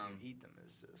timing But, to eat them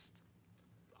is just.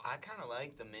 I kind of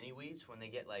like the mini wheats when they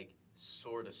get like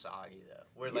sort of soggy though,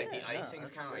 where like the Yeah, no, icing's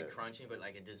that's kind of like good. crunchy, but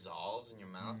like it dissolves in your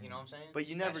mouth. You know what I'm saying? But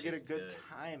you That never get a shit's good good.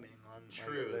 timing on.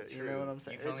 True, like, You know true. what I'm You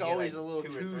saying? can It's only get, always like, a little 2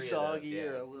 or too 3 of those, soggy yeah.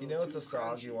 or a little. You know it's too a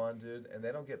soggy crunchy. one, dude, and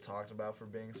they don't get talked about for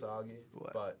being soggy.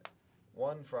 What? But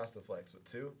 1, Frosted Flakes, but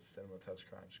 2, Cinnamon Toast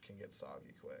Crunch can get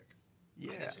soggy quick.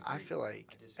 Yeah, disagree. I feel like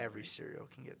I disagree. every cereal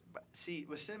can get. But see,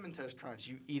 with Cinnamon Toast Crunch,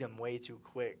 you eat them way too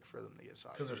quick for them to get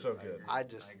soggy. 'Cause they're so I good. agree. I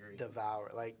just agree. devour.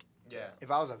 Like, Yeah.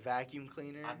 if I was a vacuum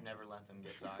cleaner, I've never let them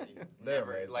get soggy. They're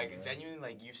never. amazing, Like man. genuinely,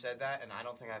 like you said that, and I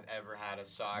don't think I've ever had a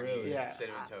soggy Really? Yeah,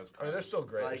 cinnamon I- toast I mean, they're crunch. still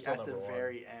great. like they're still at the number 1.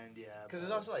 very end, yeah. Because it's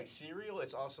but- also like cereal.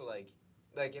 It's also like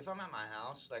if I'm at my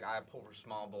house, like I pull for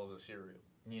small bowls of cereal,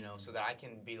 you know, so that I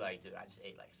can be like, dude, I just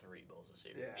ate like 3 bowls of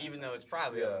cereal, Yeah. even though it's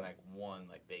probably Yeah. only like 1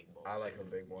 like big bowl. I of like a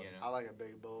cereal, big one. You I know, like a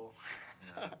big bowl.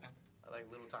 I like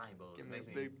little tiny bowls. Give It me a makes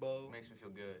me big bowl. makes me feel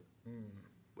good.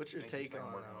 What's your Makes me take feel like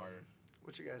on? working harder.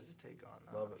 What's your guys' take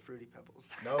on Love it. Fruity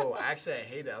Pebbles? No, actually, I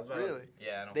hate it. I was about Really?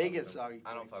 Yeah, I don't They fuck get with them. soggy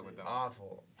I don't quick, fuck with too. them.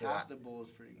 awful. Dude, Half the bowl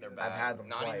is pretty They're good. bad. I've had them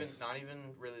not twice.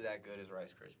 even really that good as Rice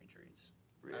Krispie treats.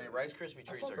 Really? I mean, Rice Krispie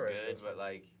treats fuck are Rice good, Krispies. but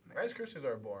like Rice Krispies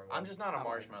are a boring. I'm one. just not a I like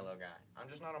marshmallow guy. I'm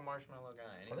just not a marshmallow guy.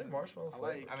 I Anyway. think marshmallow I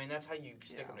flavor. like- I mean, that's how you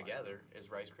stick Yeah, them I like together. Is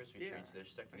Rice Krispie Yeah. treats? They're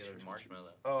stuck Rice together with Krispie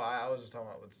marshmallow. Oh, I was just talking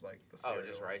about with like the cereal. Oh,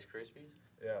 just Rice Krispies.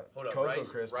 Yeah. Hold up, Cocoa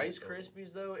Rice Krispies.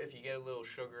 Krispies though. If you get a little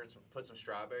sugar and put some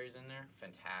strawberries in there,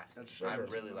 fantastic. That's I sugar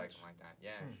really too like much. them like that.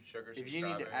 Yeah, Hmm. sugar. If some you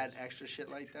need to add strawberries. extra shit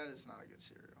like that, it's not a good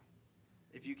cereal.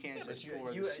 If you can't Yeah, but just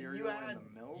pour the cereal in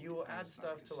the milk, you will then add it's not a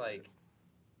stuff good to cereal.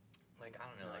 like I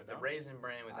don't know, No, I like the don't. raisin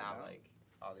bran without don't. like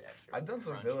all the extra. I've done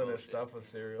some crunch villainous bullshit. stuff with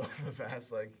cereal in the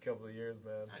past like couple of years,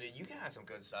 man. Nah, dude, you can add some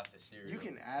good stuff to cereal. You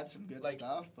can add some good Like-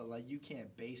 stuff, but like you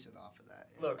can't base it off of that.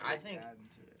 Look, I Like, think- add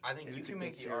into it. I think If you it's a can good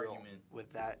make the cereal argument.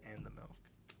 with that and the milk.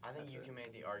 I think That's you it. can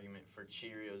make the argument for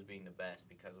Cheerios being the best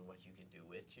because of what you can do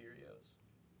with Cheerios,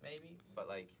 maybe. But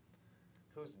like,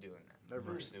 who's doing that? They're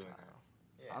Who's versatile. doing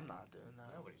that? Yeah, I'm not doing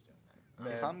that. nobody's doing that.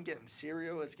 Man. If I'm getting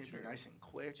cereal, it's gonna Sure. be nice and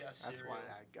quick. Just That's why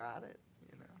cereal. I got it.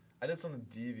 You know. I did something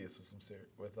devious with some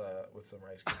with some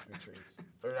Rice Krispie treats,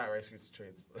 or not Rice Krispie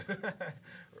treats,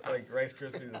 like Rice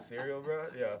Krispies the cereal, bro.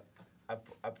 Yeah,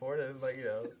 I poured it in like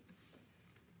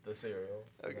the cereal.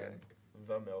 and Okay. then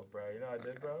the milk, bro. You know what I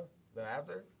did, bro? Then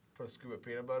after, put a scoop of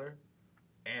peanut butter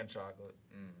and chocolate.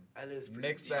 That is pretty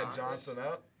Mix that Johnson. Johnson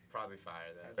up. Probably fire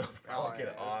that. Fucking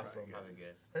that's awesome. Probably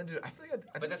good. And dude, I feel like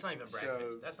I But just, that's not even So-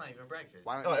 breakfast. That's not even breakfast.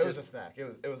 Why don't oh, you it was a just, snack.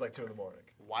 It was like 2 in the morning.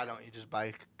 why don't you just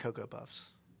buy Cocoa Puffs?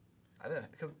 I didn't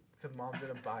because mom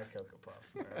didn't buy Cocoa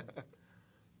Puffs, man.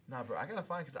 Nah, bro, I gotta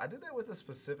find because I did that with a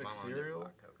specific My mom didn't cereal.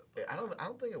 buy Cocoa Puffs. I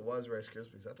don't think it was Rice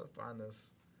Krispies. I have to find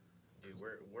this. Dude,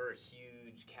 we're a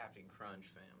huge Captain Crunch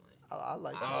family. I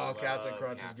like that. Oh, love Captain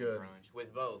Crunch is good. Crunch,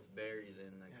 with both berries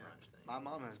and the Yeah. crunch thing. My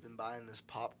mom has been buying this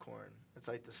popcorn. It's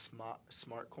like the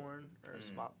smart corn or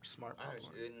smart I popcorn.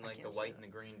 understand. In I like the can't white say and that. the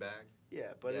green bag.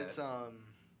 Yeah, but Yes. it's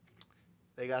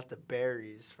they got the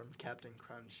berries from Captain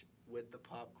Crunch with the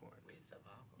popcorn. With the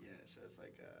popcorn. Yeah, so it's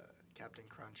like a Captain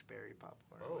Crunch berry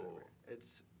popcorn. Oh. Or whatever.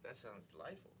 It's That sounds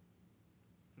delightful.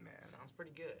 man. Sounds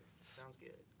pretty good. Sounds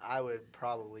good. I would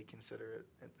probably consider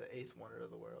it the 8th wonder of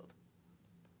the world.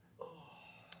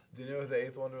 Do you know who the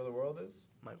 8th wonder of the world is?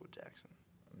 Michael Jackson.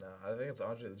 No, I think it's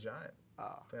Andre the Giant.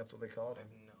 Ah, I think that's what they called I him.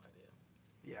 have no idea.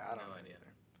 yeah, I don't No know idea.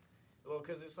 either. Well,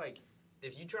 because it's like,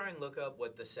 if you try and look up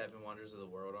what the 7 wonders of the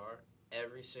world are,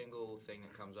 every single thing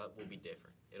that comes up will be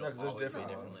different. It'll No, 'cause there's always be a different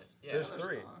different ones. list. Yeah. There's No,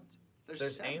 3. not.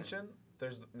 There's 7. ancient.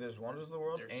 There's wonders of the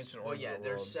world. There's- Ancient well, wonders yeah, of the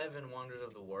there's world. 7 wonders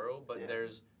of the world, but Yeah.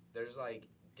 there's like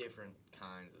different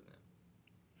kinds of them.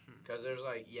 Hmm. Because there's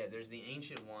like, yeah, there's the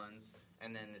ancient ones,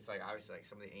 and then it's like obviously like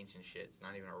some of the ancient shit's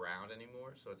not even around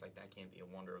anymore, so it's like that can't be a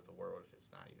wonder of the world if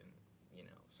it's not even, you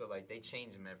know. So like they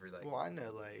change them every like. Well, I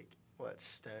know like what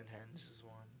Stonehenge is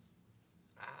one.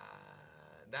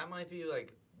 That might be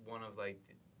like one of like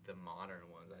the modern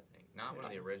ones, I think, not one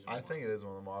of the original. I think it is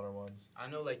one of the modern ones. I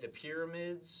know like the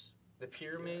pyramids, the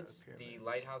pyramids.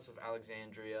 Lighthouse of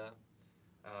Alexandria,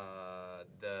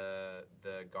 the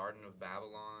Garden of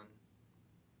Babylon.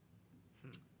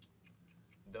 Hmm.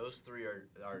 Those 3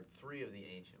 are 3 of the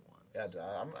ancient ones. Yeah, dude,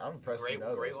 I'm impressed. Great you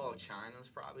know Great those Wall of ones. China's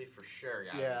probably for sure.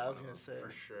 gotta Yeah, be I one was of gonna them, say.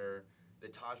 for sure. The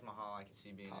Taj Mahal I could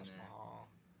see being Taj in there. Mahal.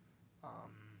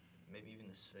 Maybe even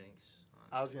the Sphinx.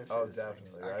 I was gonna say. Oh, the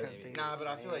Sphinx. definitely, I right? couldn't Maybe. think Nah, of but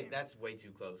I its feel like name. that's way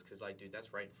too close because, like, dude,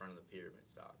 that's right in front of the pyramids,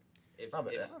 dog. If, No,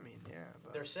 but if I mean, yeah,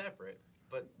 but they're separate,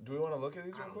 Do we want to look at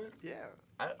these I real don't quick? yeah.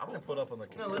 I'm gonna put up on the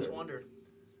computer. no, let's wonder.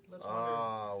 Let's wonder.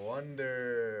 Ah,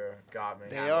 wonder got me.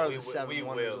 They Yeah, are we the will- 7 we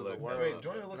wonders will of the look that world. up. Wait, do you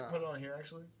want me to look No. put it on here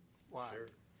actually? Why? Sure,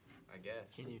 I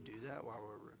guess. Can you do that while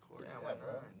we're recording? Yeah, Yeah, why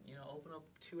bro. not? You know, open up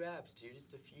 2 apps, dude. It's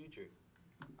the future.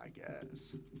 I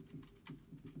guess.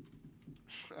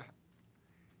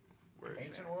 We're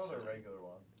Ancient advanced. world or regular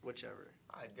one? Whichever.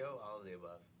 I'd go all of the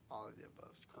above. All of the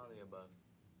above. is cool. All of the above.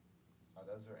 Oh,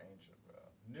 those are ancient, bro.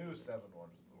 New 7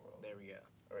 wonders of the world. There we go.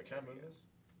 All right, can I move this?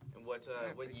 And what's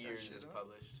Yeah, what pick that year is shit this up.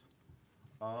 published?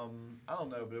 I don't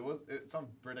know, but it's on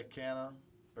Britannica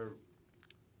or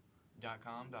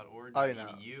 .com, .org, Oh, you know,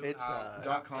 .edu? it's,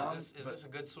 .com, Is this a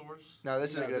good source? No,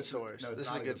 this is No, a good source. No, it's this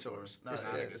is not a good source. No, This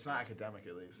it's, is. it's not academic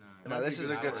at least. No. It No, might this be is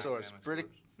a good source. source. Academic Briti-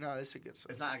 source. No, this is a good source.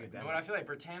 It's not academic. But I feel like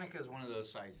Britannica is one of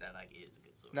those sites that like is a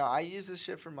good source. No, I use this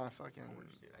shit for my fucking. Of course,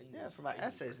 dude. I use Yeah, this- for my I use it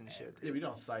essays and forever. shit. Yeah, but you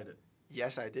don't cite it.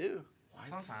 Yes, I do.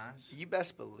 Sometimes. You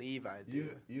best believe I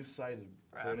do. You cited.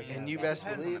 Right, I mean, Britannica. And you that best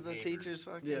depends on believe the the paper. teachers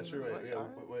fucking. Yeah, true. was Right. like, Yeah. "All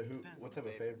right." Wait, Depends what on type the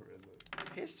of paper. paper is it?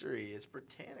 History. It's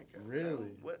Britannica. bro. Really?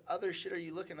 What other shit are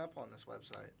you looking up on this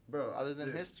website Bro, other than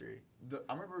dude, history?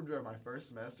 I remember during my first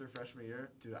semester freshman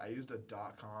year, dude, I used a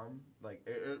 .com. Like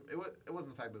it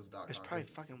wasn't the fact that it was .com. It's probably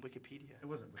fucking Wikipedia. it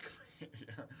wasn't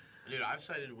Wikipedia. Dude, I've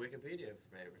cited Wikipedia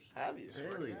for papers. Have you? Swear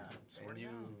to Really? God. Swear And to you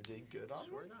God. did good on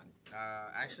Swear it? to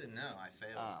God. Actually, no, I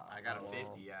failed. Ah, I got a well,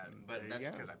 50 out of it, but there you that's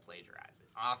go. because I plagiarized it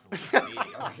off of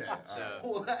Wikipedia. Okay, So,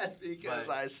 Well, that's because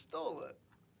But- I stole it.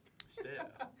 still.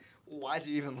 Why'd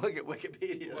you even look at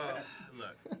Wikipedia? Well,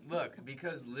 look,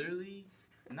 because literally,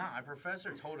 my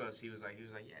professor told us, he was like,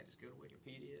 yeah, just go to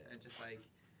Wikipedia and just like,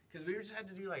 because we just had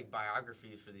to do like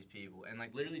biographies for these people and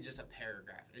like literally just a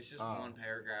paragraph. It's just Oh. one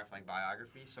paragraph like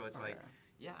biography. So it's like, Okay.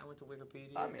 yeah, I went to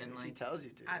Wikipedia I mean, and if he like tells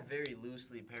you to. I very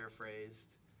loosely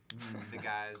paraphrased the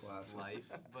guy's Classic. life,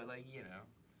 but like you know,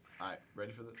 All right,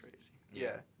 ready for this? Crazy.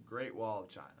 Yeah. Great Wall of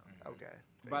China. Okay.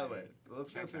 By the way, let's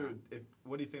go Check it through. out.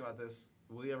 What do you think about this?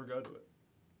 Will you ever go to it?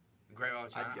 Great Wall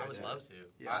of China. go I would to love to.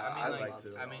 Yeah, I I'd mean, like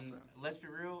to I mean, also. let's be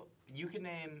real. You can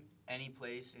name any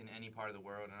place in any part of the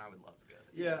world, and I would love to go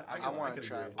there. Yeah, I I, could- want I to could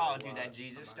travel. agree. Oh, a dude, lot. that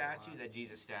Jesus I'm not gonna statue. lie. That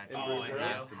Jesus statue. In Oh, Brazil? it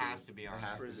Has to be. has to be on. It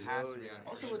has there. to be. Has to Brazil, be yeah. on.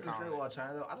 Also, For with the sure. Great Wall of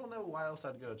China, though, I don't know why else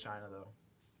I'd go to China though.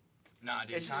 Nah,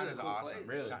 dude, It's just a China's cool awesome. place.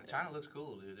 Really? China looks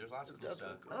cool, dude. There's lots of It cool does stuff.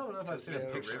 look cool. I don't know if I've seen a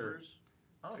Tokyo, The picture. rivers.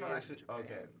 I don't know if Tokyo, I've actually. Japan,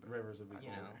 Okay, rivers would be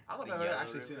You cool. know, I don't the know if I've yellow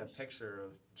actually seen a rivers. picture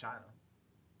of China.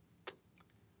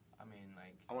 I mean,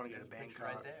 like. I wanna go there's to a picture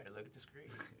Bangkok. right there. Look at the screen.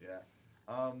 Yeah.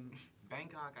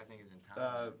 Bangkok, I think, is in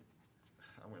Thailand.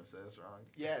 I'm gonna say this wrong.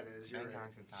 Yeah, it is. You're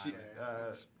Bangkok's in She- Thailand.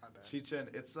 that's my bad. Chichen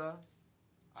Itza.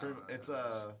 I don't know It's what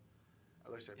it is. a It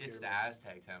looks like It's the pyramid.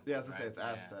 Aztec temple. yeah. I was gonna say right? it's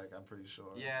Aztec. I'm pretty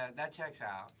sure. Yeah, that checks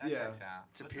out. That Yeah. checks out.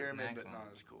 It's a What's this pyramid, next but one?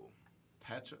 not as cool.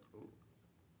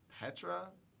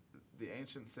 Petra, the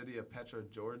ancient city of Petra,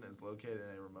 Jordan, is located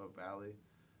in a remote valley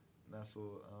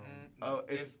nestled. No,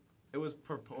 It was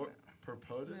purported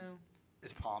No.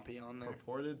 Is Pompey on there?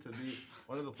 purported to be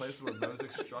one of the places where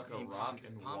Moses struck a You mean rock Pompeii-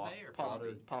 and Pompeii or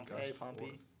water. Pompey, gushed Pompey.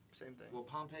 forth. Same thing. Well,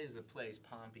 Pompeii is the place.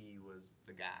 Pompey was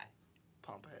the guy.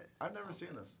 Pompey. I've never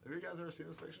seen this. Have you guys ever seen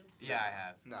this picture? Yeah, I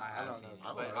have. No, I I have don't seen know. it. I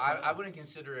don't But know. I wouldn't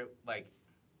consider it like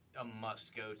a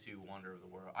must-go-to wonder of the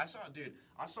world. I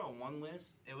saw one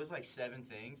list. It was like 7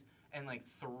 things, and like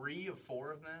 3 or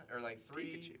 4 of them, or like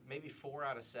 3, Pikachu. maybe 4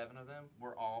 out of 7 of them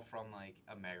were all from like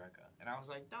America. And I was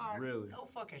like, dog, Really? no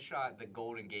fucking shot. The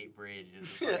Golden Gate Bridge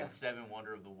is the Yeah. fucking 7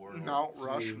 wonder of the world. Mount Jeez.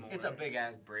 Rushmore. It's a big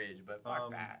ass bridge, but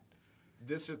fuck that.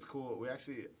 This shit's cool.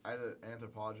 I had an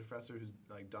anthropology professor who's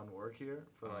like done work here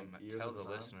for like years. Tell at a the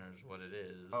time. listeners what it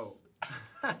is. Oh,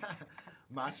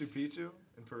 Machu Picchu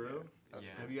in Peru. That's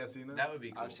Yeah. Have you guys seen this? That would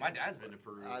be cool. I've seen My dad's been to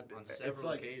Peru I've been on there. several It's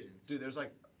like- occasions. Dude, there's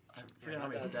like I forget how my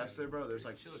many dad's steps there, bro. There's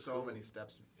like Shit looks so cool. many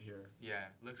steps here. Yeah,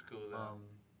 looks cool though.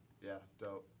 Yeah,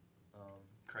 dope.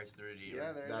 Christ the Redeemer.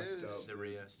 Yeah, there That's it is. dope. The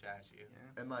Rio statue.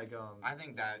 And like I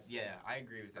think that, yeah, I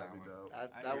agree with that that'd be one. dope. I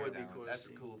That agree would with be one. cool to That's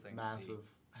see. a cool thing to Massive,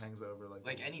 hangs over like see.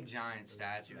 Like the- any giant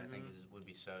statue, I think Mhm. would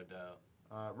be so dope.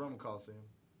 Roman Coliseum.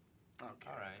 Okay.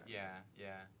 All right, yeah.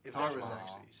 If Taj there was Mahal.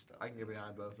 actually stuff. I can get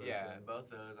behind both those Yeah, things. both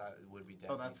those would be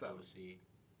definitely that's cool that to see.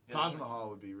 Taj Mahal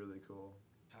would be really cool.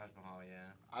 Taj Mahal,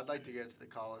 yeah. I'd like to get to the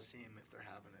Coliseum if they're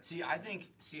having it. See, I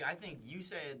think you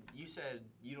said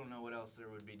you don't know what else there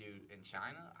would be in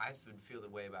China. I would feel the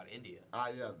way about India.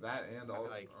 Yeah, that and I all.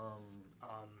 feel like-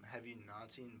 Have you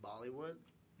not seen Bollywood?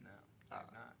 No, I'm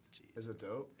not. Jeez. is it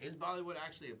dope? Is Bollywood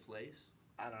actually a place?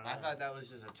 I don't know. I thought that was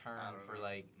just a I term don't for know.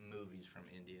 like movies from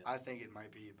India. I think it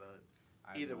might be, but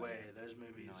I have either no way, idea. those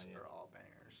movies idea. are all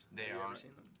bangers. They Have you are. ever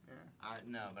seen them? Yeah.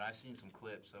 No, but I've seen some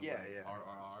clips of Yeah, like, yeah.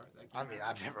 RRR. that I came mean, out.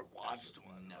 I've never That's watched just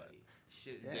one, but- nutty.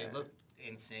 Shit, Yeah. They look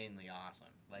insanely awesome.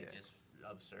 Like Yeah. just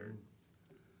absurd.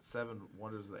 7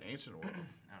 Wonders of the Ancient World.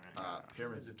 All right.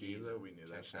 Pyramids of Giza. Giza. We knew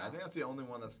that Checks shit. I out. think that's the only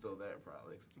one that's still there,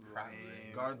 probably. Probably.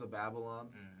 Lame. Gardens of Babylon.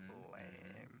 Mhm.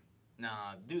 Lame.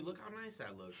 Nah, dude, look how nice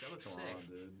that looks. That looks Come sick. on,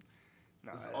 dude.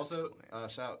 No, This is that's also lame.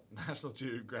 shout National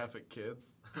Geographic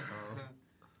Kids.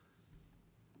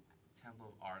 Temple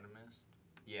of Artemis.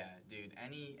 Yeah, dude.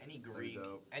 Any Greek,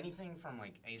 dope. anything from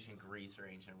like ancient Greece or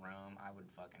ancient Rome, I would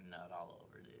fucking nut all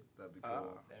over, dude. That'd be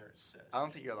cool. They're so. I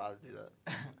don't think you're allowed to do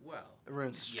that. Well, It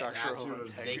ruins the Yeah, structural statue of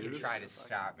integrity. They can Zeus? try to of the fucking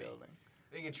stop me. building.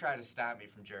 They can try to stop me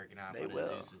from jerking off They on will.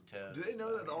 Zeus's toes. Do they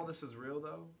know but- that all this is real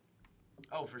though?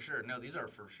 Oh, for sure. No, these are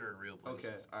for sure real places.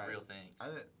 Okay, all right. Real things. I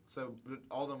didn't. So but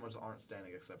all them ones aren't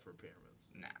standing except for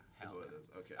pyramids. Nah, Is hell what no. it is.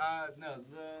 Okay. No,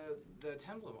 the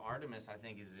Temple of Artemis I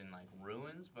think is in like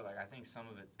ruins, but like I think some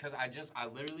of it because I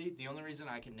literally the only reason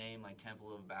I can name like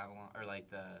Temple of Babylon or like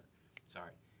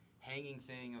Hanging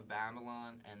Thing of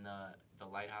Babylon and the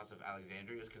Lighthouse of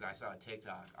Alexandria is because I saw a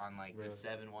TikTok on like Really? the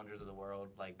 7 wonders of the world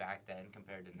like back then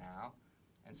compared to now,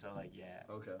 and so like yeah,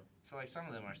 Okay. so like some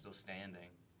of them are still standing.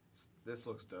 This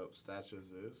looks dope. Statue of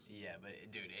Zeus. Yeah, but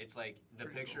dude, it's like the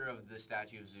Pretty picture of the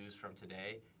statue of Zeus from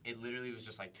today. It literally was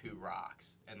just like 2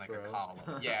 rocks and like a Bro.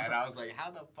 column. Yeah, and I was like,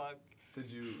 how the fuck? Did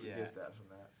you Yeah. get that from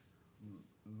that?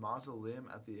 Mausoleum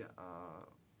at the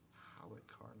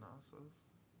Halicarnassus?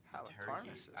 Turkey?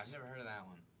 Halicarnassus. I've never heard of that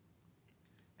one.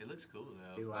 It looks cool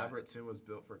though. Elaborate tomb was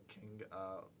built for King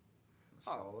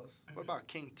Solus. What about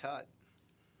King Tut?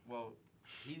 but- well,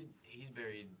 he's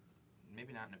buried,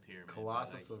 maybe not in a pyramid. but,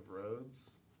 Colossus like, of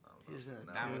Rhodes. I don't know. He's in a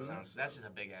No, that one tomb. sounds. That's just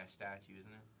a big ass statue,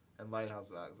 isn't it? And Lighthouse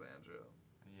of Alexandria.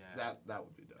 Yeah. That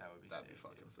would be dope. That would be That'd be sick,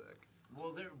 fucking dude. sick.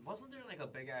 Well, there wasn't there like a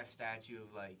big ass statue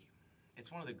of like.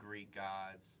 It's one of the Greek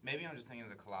gods. Maybe I'm just thinking of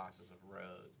the Colossus of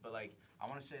Rhodes, but like I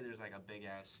want to say there's like a big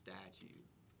ass statue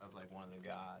of like one of the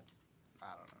gods. I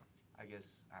don't know. I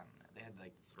guess I don't know. They had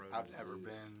like the throat. I've of never Zeus.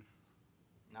 been.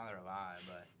 Neither have I,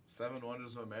 but 7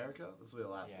 Wonders of America. This will be the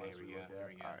last yeah, list here we we go. look Here at.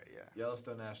 we go. All right, yeah.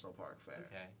 Yellowstone National Park Fair.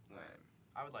 Okay, Lame.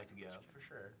 I would like to go for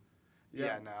sure.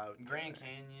 Yeah, no. Grand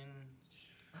Canyon.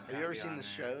 Have gotta you ever be seen on the there.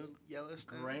 show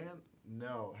Yellowstone? Grand?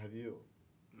 No. Have you?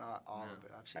 Not all No. of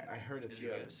it. I've seen I heard it's a few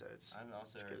good. episodes. I've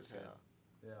also It's heard good it's as good. hell.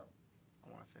 Yeah.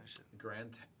 I want to finish it.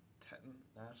 Grand Teton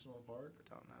National Park.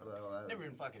 Don't What know. the hell that never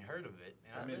even fucking heard of it.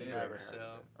 And I I mean, live neither. there, Never heard so.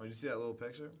 of it. Oh, you see that little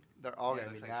picture? They're all Yeah, it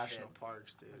gonna be looks like national shit.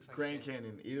 parks, dude. Looks like Grand shit.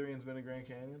 Canyon. Either Ian's been to Grand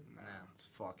Canyon? No. No. It's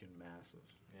fucking massive.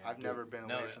 Yeah. I've never been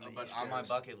away from the but East on my Coast.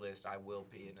 bucket list, I will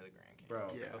pee into the Grand Canyon.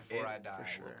 Bro, Yeah. Before I for die, I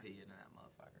sure. will pee into that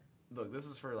motherfucker. look, this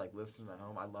is for like listening at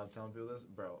home. I love telling people this.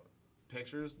 Bro,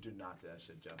 pictures do not do that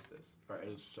shit justice. Bro, it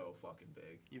is so fucking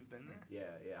big. You've been there.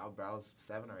 Yeah. I was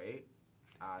 7 or 8.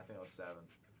 I think I was 7.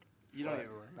 You don't What?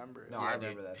 even remember it. No, yeah, I dude,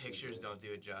 remember that shit, pictures dude. don't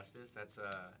do it justice. That's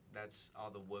all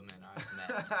the women I've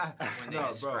met when they No,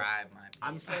 bro. describe my pee.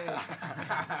 I'm saying, It's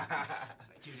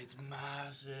like, dude, it's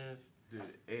massive. dude,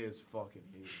 it is fucking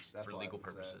huge. That's For all I legal have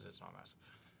to say. purposes, it's not massive.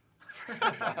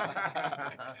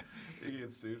 You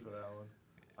get sued for that one.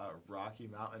 Rocky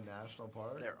Mountain National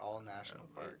Park. They're all national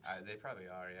parks. They probably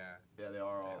are, yeah. Yeah, they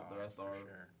are all. They The rest for are.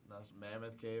 Sure.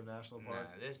 Mammoth Cave National Park.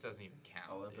 Nah, this doesn't even count.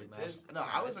 Olympic dude. National. No,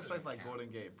 I was this expecting doesn't like count. Golden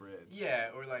Gate Bridge. Yeah,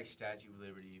 or like Statue of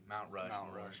Liberty, Mount Rushmore,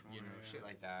 Rushmore, you know, yeah. shit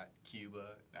like that.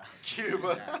 Cuba. No.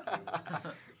 Cuba. Nah,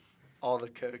 Cuba. All the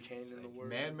cocaine It's in the like world.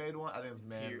 Man-made one. I think it's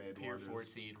man-made Pier one.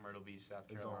 14, Myrtle Beach, South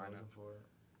Is what I'm Carolina. looking for.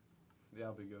 Yeah,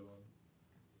 that'll be a good one.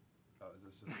 Oh, is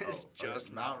this just? It's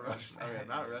just Mount Rushmore. Okay,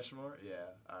 Mount Rushmore. Yeah.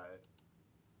 All right.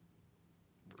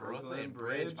 Brooklyn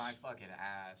Bridge, my fucking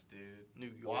ass, dude.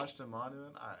 New York. Washington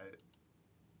Monument. All right.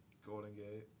 Golden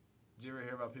Gate. Did you ever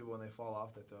hear about people when they fall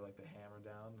off, they throw like the hammer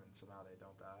down and somehow they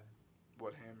don't die?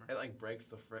 What hammer? It like breaks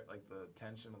the like the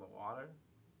tension of the water.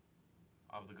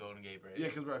 Of the Golden Gate Bridge. Yeah,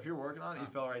 because bro, if you're working on it, you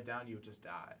Huh. fell right down, you would just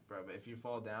die, bro. But if you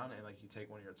fall down and like you take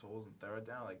one of your tools and throw it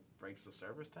down, like breaks the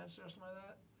surface tension or something like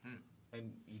that,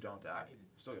 and you don't die, you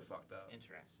still get fucked up.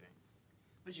 Interesting.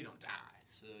 But you don't die,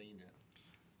 so you know.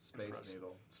 Space Impressive.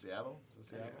 Needle, Seattle. Is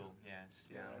it Pretty Seattle? cool. Yes.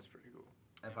 Yeah, that's pretty cool.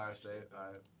 Empire State.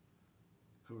 All right.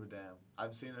 Hoover Dam.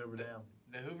 I've seen the Hoover Dam.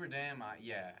 The Hoover Dam,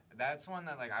 yeah, that's one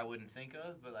that like I wouldn't think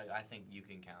of, but like I think you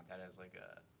can count that as like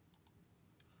a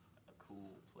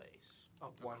cool place. A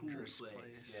cool wondrous place,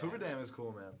 place. yeah. Hoover Dam is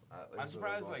cool, man. I'm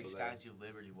surprised like Statue of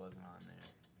Liberty wasn't on there.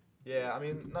 Yeah, I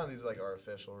mean, none of these like are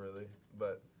official really,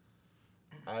 but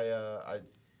you guys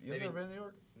Maybe- ever been to New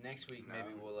York? Next week No.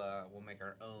 maybe we'll make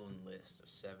our own list of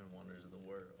 7 wonders of the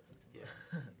world. Yeah.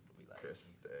 It'll be like,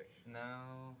 Chris's dick.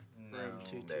 no, Room no.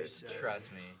 227.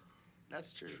 Trust me,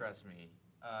 That's true. trust me.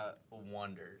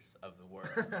 Wonders of the world,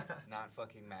 not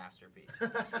fucking masterpieces.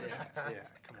 Yeah, yeah.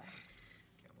 Come on.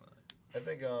 Come on. I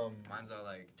think Mine's all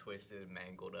like twisted,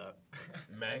 mangled up,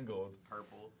 mangled.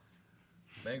 purple.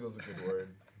 Mangled's a good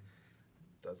word.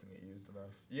 Doesn't get used enough.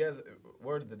 You guys,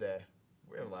 word of the day.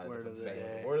 We have a lot of Word different of the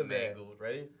sayings. day. Word of the day. Mangled.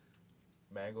 Ready?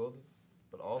 Mangled.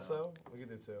 But also, we can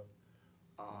do two.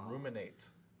 Ruminate.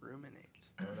 Ruminate.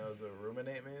 Anyone knows what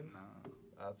ruminate means? No.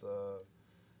 That's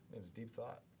means deep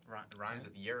thought. Rhymes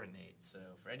with urinate. So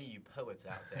for any of you poets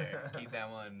out there, keep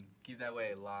that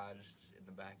way lodged in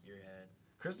the back of your head.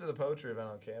 Chris did a poetry event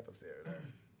on campus the other day.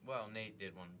 Well, Nate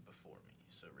did one before me,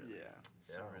 so really, Yeah.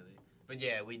 so Yeah. really. But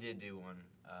yeah, we did do one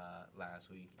last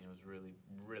week, and it was really,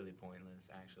 really pointless,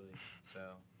 actually.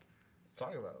 So,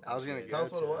 Talk about it. I was gonna Tell go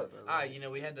us what to it was. but- you know,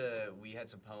 we had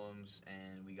some poems,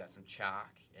 and we got some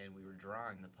chalk, and we were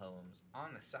drawing the poems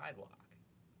on the sidewalk.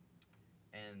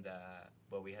 And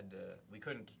well, we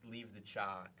couldn't leave the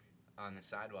chalk on the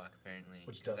sidewalk apparently,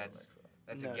 Which 'cause doesn't that's make sense.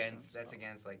 that's No against sense, that's no.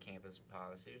 against like campus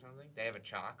policy or something. They have a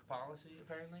chalk policy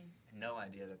apparently. No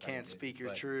idea that. Can't exists, speak your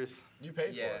but- truth. You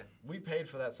paid for Yeah. it. We paid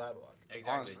for that sidewalk.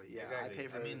 Exactly. Honestly, yeah. exactly. I pay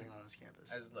for mean, everything on this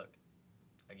campus. As look,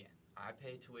 again, I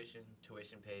pay tuition.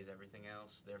 Tuition pays everything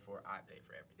else. Therefore, I pay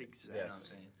for everything. Exactly. You know what I'm Yes.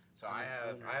 saying? So I'm I an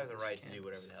have owner I have of the this right to do campus.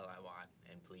 whatever the hell I want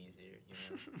and please here.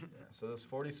 You know, Yeah. So those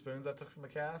 40 spoons I took from the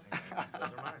calf, those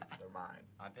are mine. they're mine.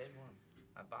 I paid for them.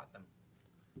 I bought them.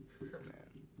 Man.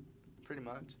 Pretty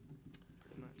much.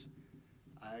 Pretty much.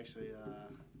 I actually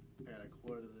I got a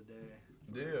quote of the day.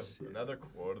 Do for you? us here. Another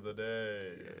quote of the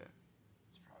day. Yeah.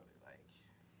 It's probably like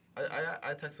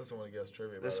I texted someone to guess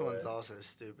trivia. This by the one's way. also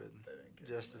stupid. They didn't get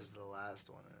Just to it. as the last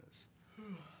one is.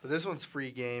 But this one's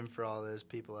free game for all those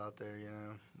people out there, you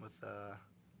know, with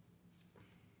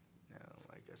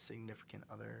like a significant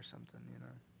other or something, you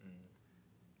know.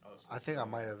 oh, so I think I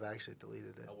might have actually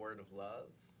deleted it. a word of love.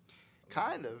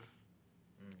 Kind of.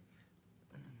 Mm.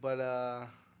 But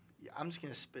yeah, I'm just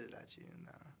gonna spit it at you, and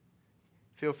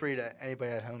feel free to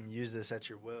anybody at home use this at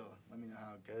your will. Let me know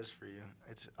how it goes for you.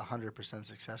 It's 100%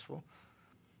 successful.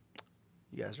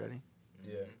 You guys ready?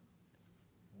 Yeah.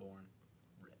 Born.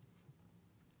 Red.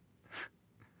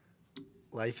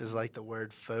 Life is like the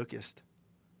word focused.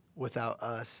 Without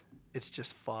us, it's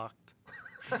just fucked.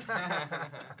 That's a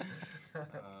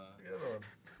good one.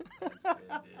 That's good,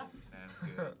 dude. That's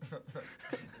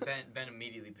good. Ben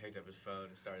immediately picked up his phone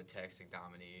and started texting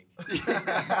Dominique.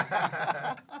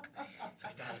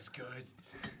 good.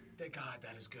 Thank God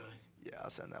that is good. Yeah, I'll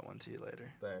send that one to you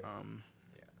later. Thanks.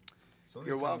 Some of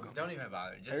You're these welcome. things- Don't even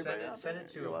bother. Just Everybody out send there, it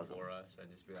to you're him welcome. for us. I'd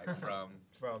just be like, from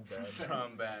From Dad.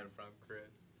 from bad, from Chris.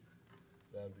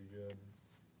 That'd be good.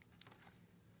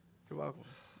 You're welcome.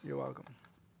 You're welcome.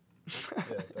 Yeah,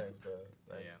 thanks, bro.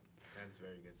 Thanks. Yeah, that's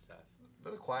very good stuff.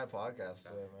 Been a quiet podcast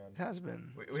today, It man. has been.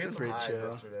 We It's hit been some pretty highs chill.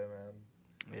 yesterday, man.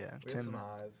 Yeah, We hit some Tim,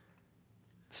 highs.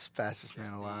 fastest man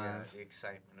Just alive. the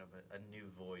excitement of a new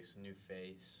voice, a new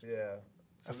face, Yeah.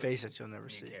 A face that you'll never new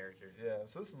see. character. Yeah,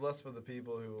 so this is less for the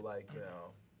people who like,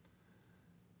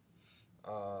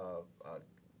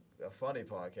 a funny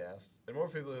podcast, and more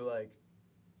people who like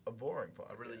a boring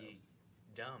podcast. A really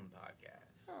dumb podcast.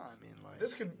 Oh, I mean, like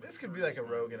This could be like a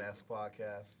Rogan-esque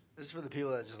podcast. this is for the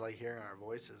people that just like hearing our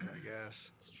voices, I guess.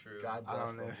 It's true. God I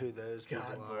bless don't know them. who those people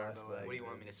God are. bless But them. like, What do you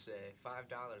want me to say? $5,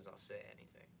 I'll say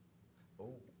anything.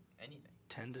 Oh, Anything.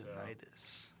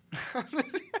 Tendinitis.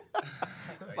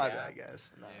 Oh, My yeah? bad, guys.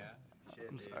 No. Shit,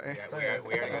 I'm dude. sorry. Yeah,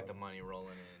 we already got the money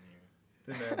rolling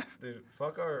in here. dude,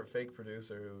 fuck our fake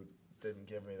producer who didn't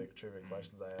give me the trivia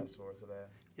questions I asked for today.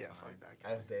 Yeah, Fine. fuck that I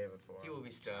guy. asked David for He him. will be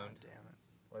God stoned. damn it.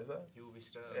 What is that? He will be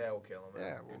stoned. Yeah, we'll kill him. Man.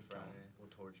 Yeah, Good we'll Friday. We'll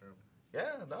torture him.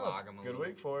 Yeah, no, Flog it's him a a good little.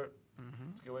 week for it. Mm-hmm.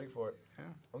 It's a good week for it. Yeah.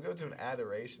 I'm going to an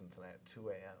adoration tonight at 2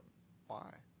 a.m. Why?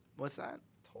 What's that?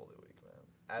 Totally weak,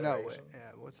 man. No, Adoration. wait.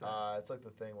 Yeah, what's that? It's like the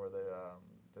thing where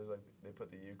there's like they put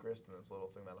the Eucharist in this little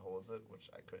thing that holds it, which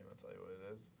I couldn't even tell you what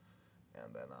it is,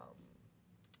 and then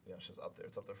it's just up there.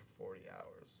 It's up there for 40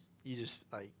 hours. You just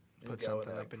like You put go and,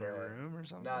 something like, up in your pray. room or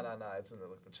something? No, it's in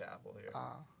the chapel here.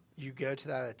 You go to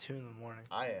that at 2 in the morning.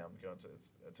 I am going to.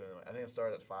 I think it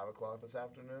started at 5 o'clock this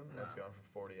afternoon. And it's Wow. going for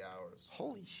 40 hours.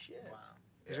 Holy shit. Wow.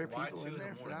 Is there Why people 2 in there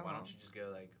the for morning? that Why long? don't you just go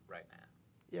like right now?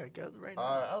 Yeah, go right now.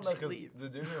 I don't know Just because leave. the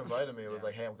dude who invited me was Yeah.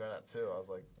 like, "Hey, I'm going at 2." I was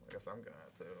like, "I guess I'm going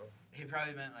at 2." He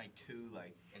probably meant like 2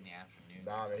 like in the afternoon.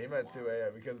 Nah, man, he meant 2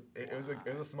 a.m. because it was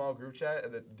a small group chat,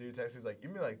 and the dude texted me, he was like, "You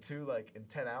mean like 2 like in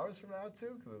 10 hours from now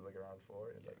too?" Because it was like around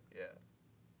 4. He's like, "Yeah."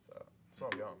 So that's where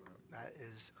I'm going, man. That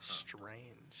is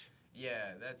strange,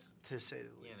 Yeah, that's to say the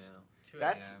you least. know 2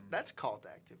 That's a.m. that's cult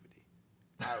activity.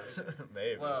 I would say.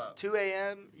 Maybe. well 2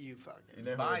 a.m. You fucking. You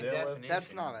know who by we're dealing with? definition.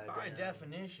 That's not a by damn-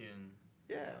 definition.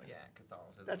 Yeah. You know, yeah,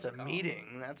 Catholicism. That's is a cult.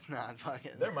 meeting. That's not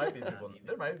fucking. There might be Not people. even.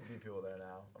 There might be people there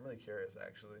now. I'm really curious,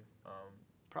 actually.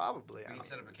 Probably. I can don't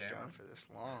set think up a it's camera. going for this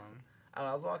long. I don't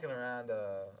know, I was walking around.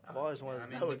 I've always wanted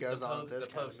to know what goes on at those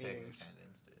kind of meetings.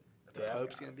 The Yeah.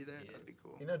 Pope's gonna be there. He That'd be is.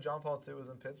 cool. You know, John Paul II was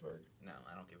in Pittsburgh. No,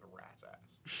 I don't give a rat's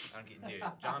ass. I don't get, dude.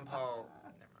 John Paul.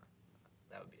 Never mind.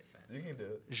 That would be offensive. You can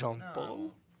do it. Jean No,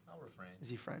 Paul. I'll refrain. Is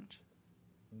he French?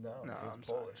 No, No, he's I'm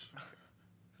sorry. Polish.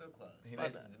 So close. He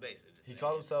Basically, knows- basically the He same.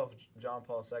 called himself John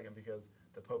Paul II because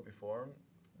the Pope before him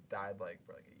died like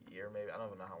for like a year, maybe. I don't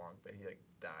even know how long, but he like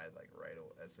died like right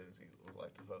as soon as he was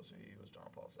elected Pope. So he was John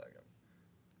Paul II.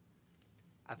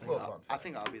 I think. Little I'll, fun I fact.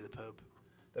 think I'll be the Pope.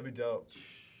 That'd be dope.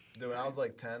 Dude, when I was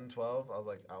like 10, 12, I was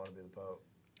like, I want to be the Pope.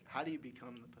 How do you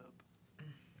become the Pope?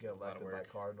 Get lot of elected by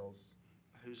work. Cardinals.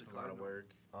 Who's a A lot cardinal? of work.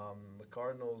 The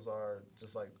Cardinals are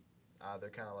just like, they're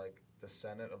kind of like the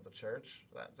Senate of the church.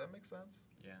 Does that make sense?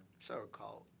 So a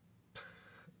cult.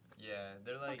 Yeah,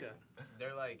 they're like, Okay.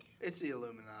 they're like, It's the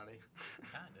Illuminati.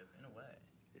 kind of in a way.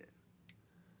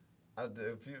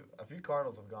 A few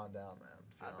Cardinals have gone down, man.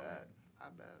 if you I know what bet. I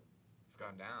bet. It's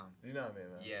gone down. You know what I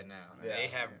mean, man. Yeah, no, Yeah. they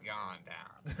have gone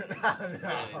down.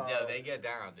 no. No, they get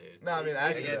down, dude. No, I mean They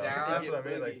actually, get though, down. that's what I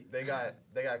mean. Boogie. Like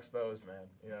they got exposed, man.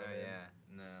 You know No, what I mean?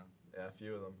 yeah, no. Yeah, a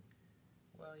few of them.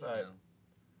 Well, It's you alright. know,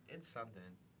 it's something.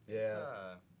 Yeah, It's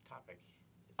a topic.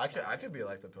 It's a I topic. could be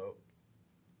elected Pope.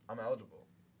 I'm eligible.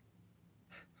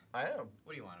 I am.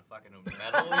 What do you want, a fucking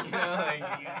medal? You know,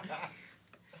 like,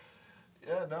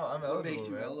 Yeah, no, I'm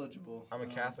eligible. man. eligible? I'm a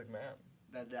Catholic man.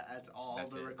 That's all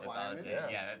that's the it. That's all it requirements.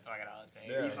 takes. Yeah. Yeah, that's fucking all it takes.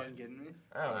 Yeah. Are you fucking kidding me?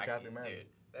 I'm a Like, Catholic man. Dude,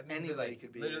 that means Anybody that, like,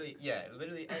 could be- literally,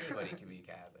 literally anybody could be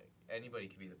Catholic. Anybody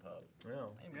could be the Pope. Yeah.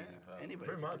 Anybody could be the Pope. Anybody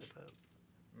Pretty could be much. the Pope.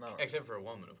 No. Except for a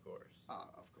woman, of course.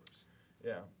 Of course.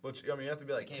 Yeah, which I mean, you have to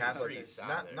be like You can't be Catholic, priest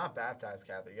not either. not baptized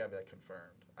Catholic. You gotta be like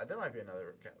confirmed. There might be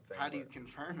another thing. How do you but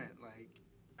confirm it? Like,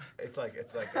 It's like yeah,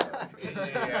 just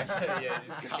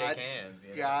God- shake hands.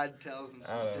 You know? God tells him I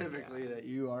don't know. specifically that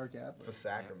you are Catholic. it's a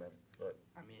sacrament, but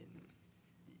I mean,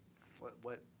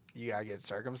 what? You gotta get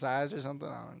circumcised or something?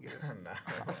 I don't get it. no.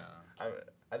 No.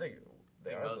 I think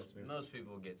they are supposed most, to be. most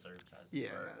people get circumcised. Yeah,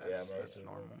 Or no, that's, most that's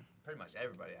people. normal. pretty much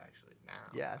everybody actually now.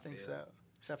 Yeah, I think feel. so.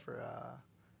 Except for,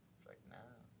 Like now.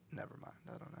 never mind.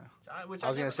 I don't know. So which I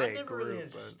was gonna never, say I a never really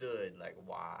group, but- understood like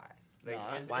why. Like,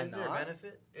 Nah, is why there not?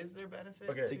 benefit? Is there benefit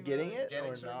Okay. To getting it or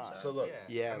not? circumcised? So look-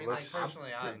 Yeah, I mean, looks like personally,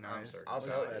 pretty I'm nice. circumcised. I'll Looks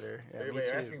tell you. better. Yeah, Wait, me you're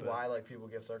too, asking but- why like people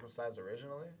get circumcised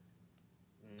originally?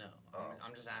 No, Oh.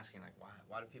 I'm just asking like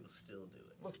why do people still do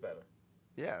it? Looks better.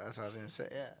 Yeah, that's what I was gonna say.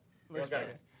 Yeah, You looks know, guys,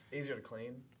 better. it's easier to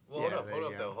clean. Well, Yeah, hold there you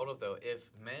up go. hold up though. If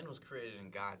man was created in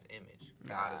God's image,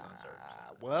 God is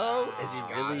uncircumcised. Well, is he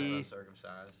God really? is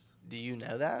uncircumcised. Do you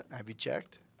know that? Have you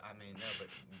checked? I mean, no,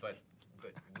 but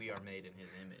we are made in His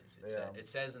image. Yeah. It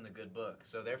says in the good book.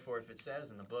 So therefore, if it says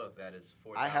in the book that is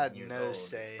 4,000 I had years no old,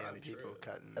 say it's in probably people true.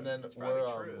 cutting. And then It's probably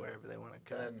we're true. wherever they want to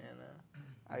cut. then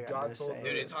I got God no told say.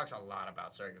 Dude, it talks a lot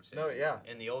about circumcision. No, yeah.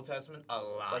 In the Old Testament, a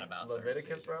lot like about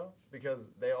Leviticus, circumcision. bro, because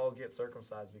they all get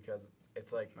circumcised because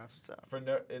it's like That's what's up. for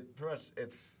no, it pretty much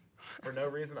it's for no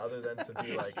reason other than to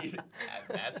be like.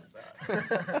 That's what's up.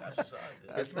 That's what's up.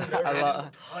 Dude. It's for no I reason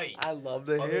love- tight. I love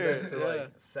to Other hear than it. to Yeah.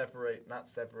 like separate, not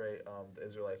separate the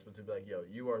Israelites, but to be like, yo,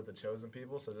 you are the chosen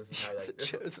people. So this is how The like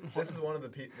this, chosen this is one of the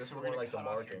this So is we're one of gonna like the cut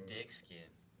off your markings. dick skin.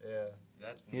 Yeah,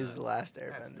 That's He's nuts. the last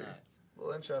That's airbender. nuts.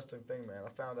 little interesting thing, man. I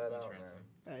found that out, man.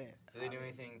 Interesting. Hey, Do they do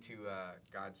anything to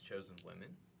God's chosen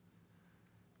women?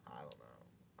 I don't know.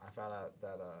 I found out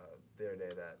that the other day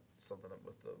that something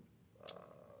with the,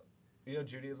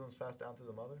 Judaism's passed down through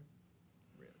the mother.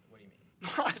 Really? What do you mean?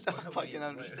 I don't What do you- fucking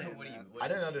understand. what do you- that. what I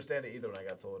do you didn't mean? understand it either when I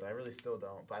got told. I really still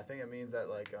don't. But I think it means that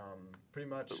like pretty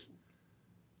much,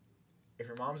 if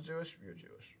your mom's Jewish, you're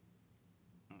Jewish.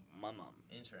 My mom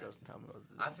Interesting. doesn't tell me what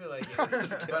to do. I feel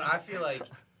like, but I feel like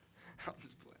I'm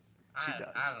just playing. She does,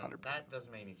 I don't. 100%. That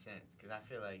doesn't make any sense because I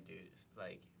feel like, dude,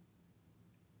 like.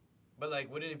 But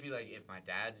like, wouldn't it be like if my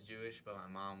dad's Jewish but my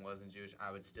mom wasn't Jewish,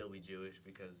 I would still be Jewish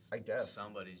because I guess.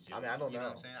 somebody's Jewish. I mean, I don't you know. know.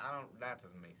 What I'm saying? I don't. That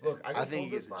doesn't make sense. Look, I got I think told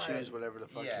you this get to by choose whatever the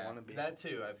fuck yeah, you want to be. that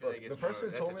too. I feel look, like it's the person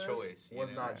more, who told me that's a choice. this was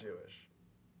you know? not Jewish.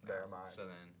 Bear in mind. So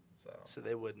then, So So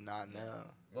they would not know.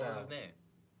 what was No. his name?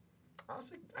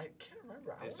 honestly, I can't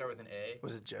remember. Did it start with an A?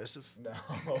 Was it Joseph?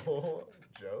 No,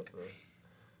 Joseph.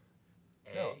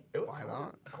 A. No, Why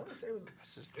not? I want to say it was.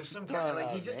 It's just It was some kind of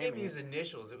like he just gave me Mamie. his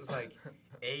initials. It was like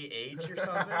AH or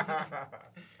something.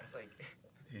 Like,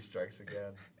 He strikes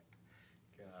again.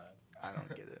 God, I don't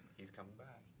get it. he's coming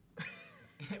back.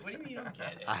 What do you mean you don't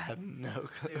get it? I have no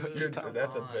clue. Dude, You're- come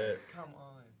that's a on. bit. Come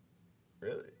on.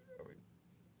 Really? Are we-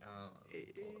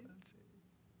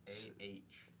 It's-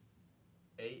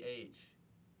 AH.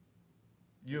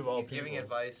 You of all He's people. giving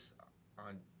advice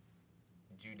on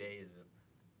Judaism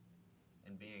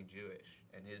and being Jewish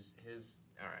and his.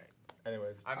 All right.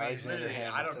 Anyways, I mean, Alexander literally,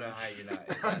 I don't Hamilton. know how you're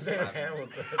not. Alexander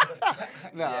Hamilton.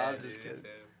 No, Yeah, I'm dude, just it's kidding.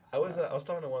 him. I was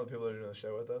talking to one of the people that are doing the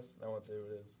show with us. I won't say who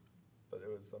it is, but it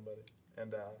was somebody,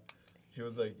 and he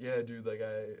was like, "Yeah, dude, like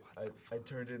I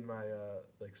turned in my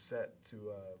like set to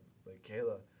like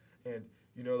Kayla, and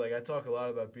like I talk a lot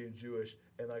about being Jewish,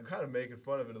 and I'm kind of making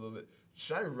fun of it a little bit.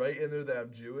 Should I write in there that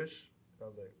I'm Jewish?" And I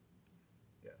was like,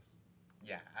 "Yes."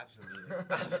 Yeah,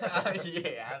 absolutely.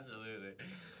 Yeah, absolutely.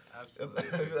 Absolutely.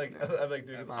 I'm like,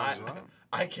 dude, 'cause Might as well.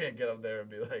 I can't get up there and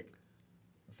be like,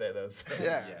 say those things.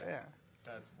 Yeah, Yeah. yeah.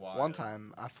 That's wild. One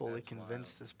time, I fully That's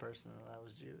convinced this person that I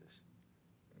was Jewish,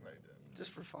 No, you didn't.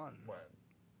 just for fun. When?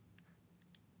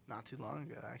 Not too long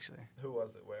ago, actually. Who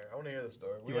was it? Where? I want to hear the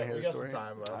story. You We want to hear we the got story? some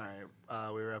time left. All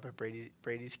right. We were up at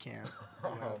Brady's camp. We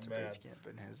went Oh, up to man. Brady's camp,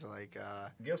 and his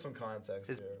Give some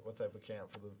context Is- here. What type of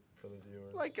camp for the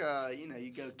viewers?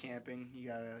 you go camping. You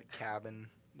got a cabin.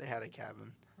 They had a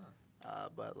cabin,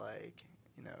 but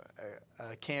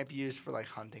a camp used for like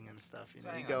hunting and stuff. You So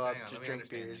know, hang you go on, up, hang on, just let me drink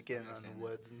understand beers, this, get let in me on the understand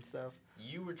woods and stuff.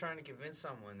 You were trying to convince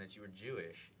someone that you were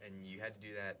Jewish, and you had to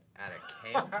do that at a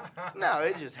camp. No,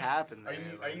 it just happened. Are There.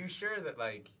 you are you sure that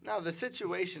like No, the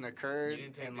situation occurred, you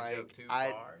didn't take and the like joke too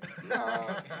I, far?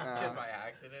 no. Just by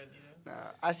accident, you know.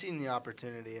 no, I seen the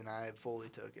opportunity and I fully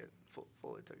took it.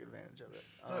 Fully took advantage of it.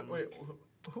 So wait,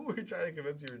 who were you trying to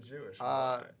convince you were Jewish?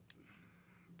 Uh,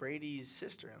 Brady's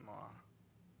sister-in-law.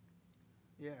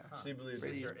 Yeah. Huh. She believes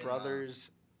Brady's Sister-in-law.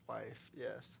 brother's wife.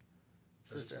 Yes.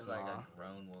 So this is Sister-in-law. like a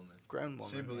grown woman. Grown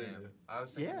woman. She believed Yeah. you. I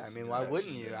was thinking Yeah, this I was mean, gonna why be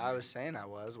wouldn't she you? did. I was saying I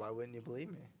was. Why wouldn't you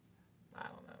believe me? I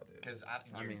don't know, dude. Because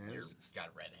I mean, it you're was just-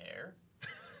 got red hair.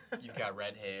 You've got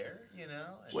red hair, you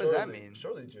know. and- What does that Surely- mean?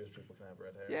 Surely Jewish people can have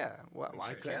red hair. Yeah. Why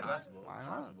Sure, couldn't? can. possible. Why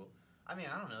not? Possible. I mean,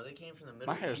 I don't know. They came from the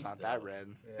Middle My hair's East, not though. that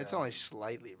red. It's Yeah. only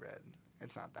slightly red.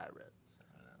 It's not that red. I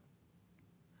don't know.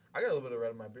 I got a little bit of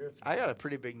red in my beard. I got a sometimes.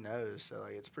 pretty big nose, so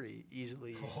like it's pretty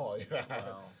easily. Oh yeah.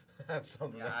 Well, That's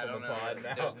something yeah, that's I in don't the know. pod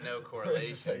now. There's no Let's correlation.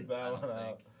 just take that I don't one think.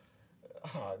 out.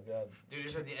 Oh god. Dude,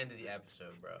 it's at the end of the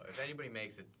episode, bro. If anybody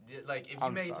makes it, like if you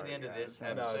I'm make it to sorry, the end of guys. this No,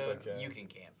 episode, it's okay. you can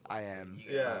cancel. I it. am. You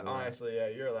can Yeah, By the way. honestly, yeah,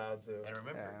 you're allowed to. And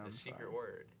remember, Yeah, the I'm secret sorry.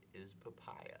 word is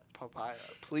papaya? Papaya.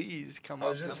 Please come I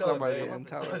up was to just telling somebody Nate. and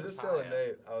tell I was us. just telling Papaya.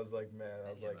 Nate. I was like, man, Any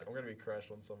of I'm us. gonna be crushed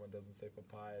when someone doesn't say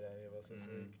papaya to any of us this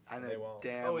week. I know They won't.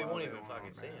 damn Oh, we well won't they even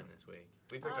fucking see man. him this week.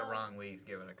 We picked the wrong week,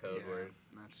 given a code Yeah, word.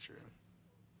 that's true.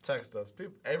 Text us.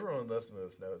 Everyone listening to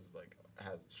this knows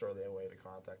has surely a way to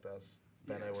contact us.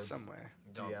 Ben Yeah, Edwards. somewhere.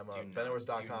 DM us. do not-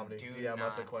 BenEdwards.comedy. do DM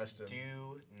us a not- question.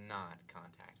 Do not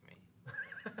contact me.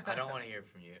 I don't want to hear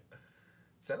from you.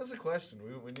 Send us a question.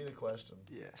 We need a question.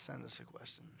 Yeah, send us a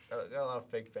question. Got a lot of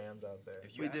fake fans out there.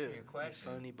 If you We ask do. me a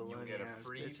question, Phony you'll baloney get a ass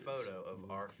free bitches. photo of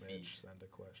Luke, our Mitch, feet. send a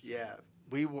question. Yeah,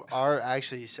 we are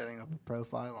actually setting up a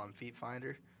profile on Feet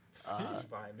Finder. Please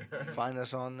find her. Find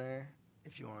us on there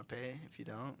if you want to pay. If you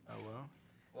don't, oh well.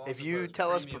 We'll If also you post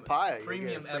tell us premium- papaya, you'll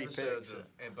premium get a free episodes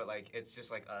pic, of, but like it's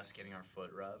just like us getting our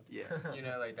foot rubbed. Yeah, You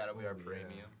know, like that'll be our Oh, yeah.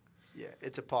 premium. yeah.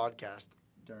 It's a podcast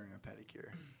during a pedicure.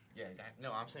 Yeah, exactly.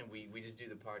 No, I'm saying we just do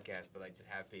the podcast, but like just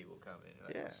have people come in and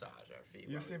like, Yeah. massage our feet. You've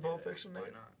while we seen do Pulp it. Fiction, Why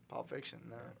Nate? not? Pulp Fiction,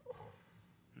 no,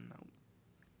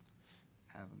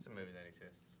 haven't. It's a movie that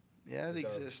exists. Yeah, it It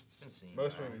does. It's been exists. seen,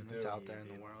 Most right? movies do. It's out there in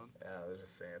the Dude. world. Yeah, they're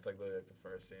just saying it's like literally like the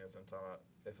first scene is them talking about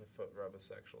if a foot rub is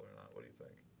sexual or not. What do you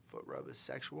think? Foot rub is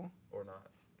sexual. Or not?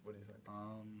 What do you think?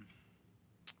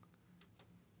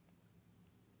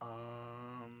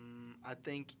 I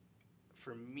think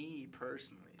for me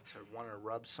personally, to want to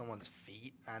rub someone's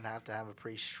feet, I'd have to have a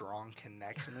pretty strong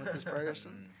connection with this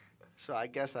person. Mm. So I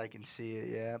guess I can see it,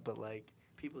 yeah. But like,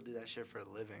 people do that shit for a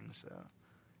living, so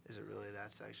is it really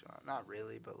that sexual? Not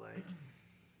really, but like,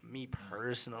 me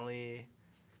personally,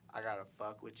 I gotta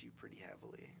fuck with you pretty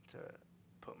heavily to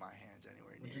put my hands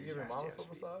anywhere near Would you your give your mom a nasty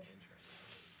foot ass feet.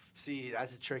 massage? See,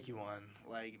 that's a tricky one.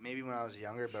 Like, maybe when I was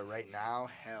younger, but right now,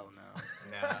 hell no.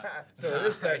 Nah. So it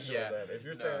is sexual Yeah. then. If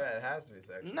you're saying No. that, it has to be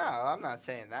sexual. No, I'm not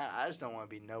saying that. I just don't want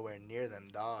to be nowhere near them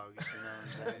dogs. You know what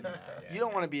I'm saying? Nah, yeah. You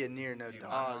don't want to be near no Dude, my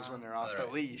dogs mom- when they're off the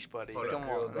alright. leash, buddy. Hold Come up.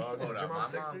 Sexual on. dog. Hold Is your up, mom my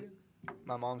 60? mom-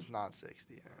 My mom's not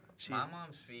 60. Yeah. She's My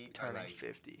mom's feet are turning like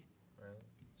 50.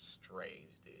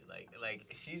 strange, dude.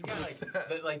 Like she's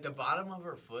got like the bottom of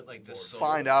her foot, like the sole.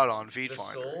 Find out on Feet The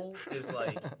Finder. sole is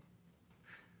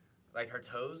like her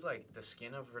toes, like the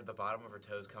skin of the bottom of her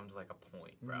toes comes to like a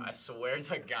point, bro. I swear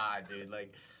to God, dude.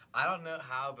 Like I don't know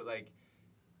how, but like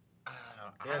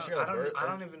Yeah, she got a birth- I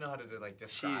don't even know how to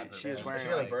describe her. she was feet. wearing Does she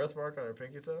got a like- birthmark on her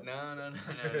pinky toe? No.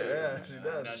 Yeah, she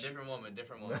does. No, different woman. No,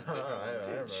 Different I woman.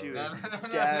 remember. She No, was no, no, no,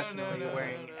 definitely no, no,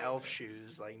 wearing no, no. elf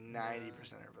shoes like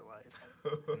 90% of her life.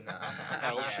 Nah.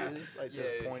 Elf Yeah. shoes? Like Yeah,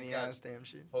 this she's pointy got- ass damn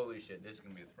shoe? Holy shit, this is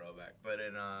gonna be a throwback. But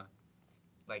in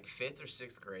like 5th or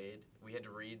 6th grade, we had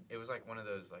to read. It was like one of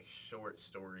those like short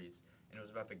stories, and it was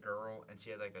about the girl, and she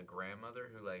had like a grandmother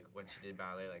who like when she did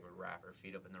ballet like would wrap her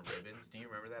feet up in the ribbons. Do you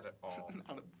remember that at all?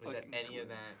 Not a Was that fucking any clue. of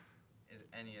that? Is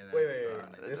any of that? Wait.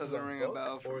 It This is doesn't a ring a book?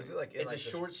 bell for Or is me. it like in It's like a the-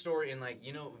 short story, and like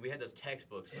you know, we had those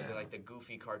textbooks with Yeah. like the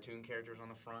goofy cartoon characters on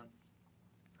the front.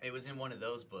 It was in one of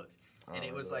those books, I and don't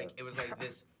it was remember like it was like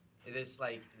this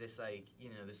you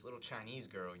know this little Chinese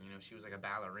girl. You know, she was like a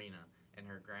ballerina, and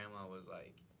her grandma was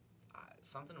like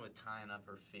something with tying up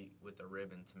her feet with a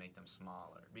ribbon to make them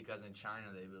smaller. Because in China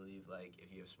they believe like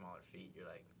if you have smaller feet, you're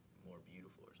like more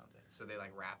beautiful or something. So they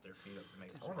like wrap their feet up to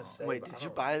make them I wanna smaller. say- Wait, but I did you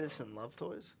don't buy remember. this in Love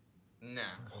Toys? No,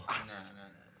 What? no.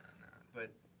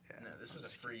 But Yeah, no, this was a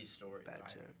just free story bad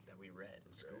that, joke. that we read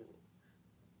in school.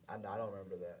 I don't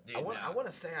remember that. Dude, I no. want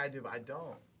to say I do, but I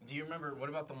don't. Do you remember what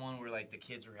about the one where like the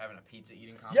kids were having a pizza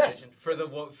eating Yes! competition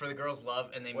for the girls'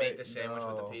 love and they Wait, made the sandwich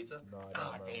with the no. pizza? No, I don't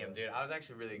Ah, remember damn, that. dude, I was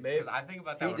actually really Maybe- because I think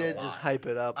about that He one did a lot. just hype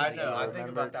it up. I and know. he I think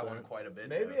remembered, about that but- one quite a bit.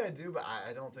 Maybe though. I do, but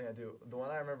I don't think I do. The one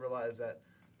I remember a lot is that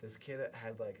this kid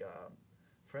had like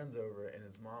friends over, and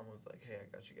his mom was like, "Hey, I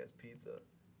got you guys pizza,"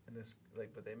 and this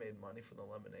but they made money from the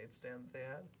lemonade stand that they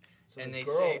had. So And the they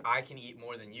girl- say I can eat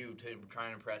more than you to try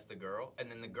and impress the girl, and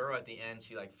then the girl at the end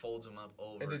she like folds them up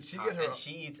over. And did she top, get her- And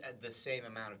she eats at the same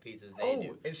amount of pizzas they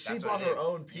do. and she That's bought what it her is.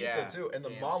 own pizza Yeah, too, and the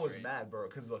damn mom was straight. mad, bro.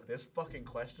 Because look, this fucking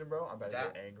question, bro, I'm about to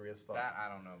That- get angry as fuck. That I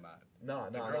don't know about. No,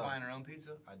 The girl no. buying her own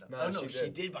pizza? I don't. No, oh no, she she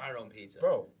did. did buy her own pizza.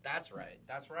 Bro, That's right.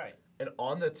 That's right. and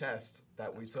on the test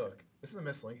that we That's took, this is a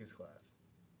Miss Linky's class.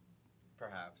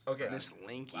 Perhaps. Okay. Miss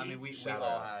Linky. I mean, we Shout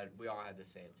all out. had the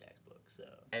same textbook, so.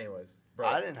 Anyways, bro.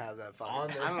 I didn't have that fucking. On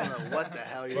this- I don't know what the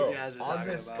hell you Bro, guys are on talking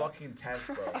this about. fucking test,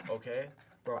 bro, okay?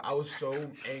 Bro, I was so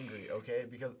angry, okay?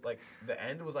 Because, like, the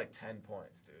end was, like, 10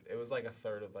 points, dude. It was, like, a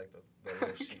third of, like, the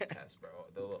little sheet test, bro.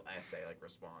 The little essay, like,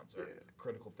 response or Yeah.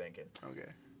 critical thinking.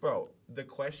 Okay. Bro, the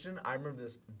question, I remember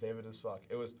this vivid as fuck.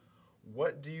 It was,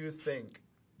 what do you think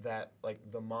that, like,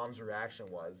 the mom's reaction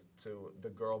was to the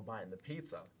girl buying the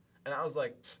pizza? And I was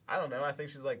like, I don't know. I think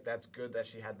she's like, that's good that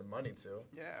she had the money to.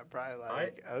 Yeah, probably like,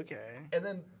 Right. okay. And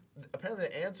then apparently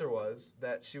the answer was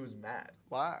that she was mad.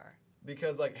 Why?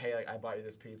 Because, like, hey, like, I bought you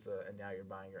this pizza and now you're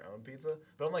buying your own pizza.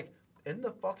 But I'm like, in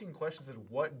the fucking question said,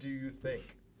 what do you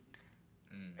think?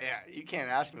 Yeah, you can't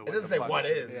ask me what doesn't the say fuck what I-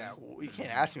 is. Yeah, you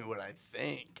can't ask me what I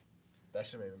think. That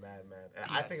should make me mad, man. And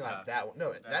Yeah, I think that's like tough. that one.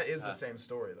 No, that That's is the tough. same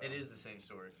story, though. It is the same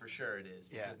story for sure. It is.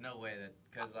 Yeah. Because no way that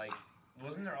because like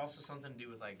wasn't there also something to do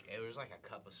with like it was like a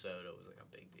cup of soda was like a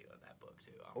big deal in that book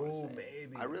too. I wanna Oh, say.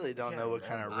 maybe. I really don't can't know what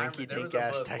kind of remember. There was rinky-dink a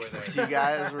ass book where textbooks they- you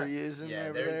guys were using Yeah,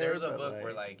 over there was a but, book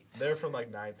where like They're from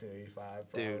like 1985.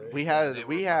 Probably. dude, we Yeah, had they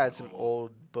we were had fucking some old.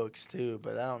 old books too,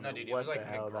 but I don't no know dude, it what was like the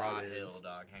hell McGraw that Hill, is.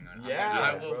 dog. Hang on, Yeah,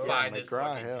 I will bro. find this McGraw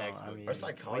fucking Hill, textbook. I mean, Our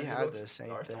psychology we had books. the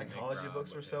same Our thing. psychology McGraw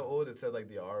books were book, so yeah. old. It said like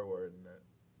the R word in it.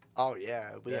 Oh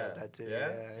yeah, we had that too.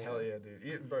 Yeah? Yeah, Hell yeah,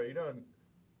 dude. Bro, you know, in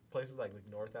places like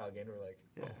North Allegheny, we're like,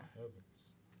 Yeah. oh heavens.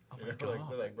 Oh You my know, like,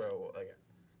 God. they're like, bro, like,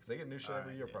 because they get new shit All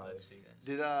every right, year, dude, probably. let's see this.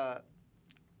 Did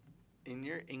in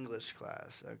your English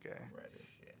class, okay, Right, dude.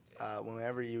 Shit, dude.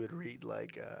 whenever you would read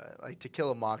like To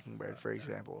Kill a Mockingbird, for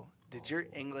example, did your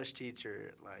Awful. English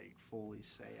teacher like fully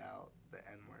say out the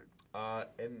N word?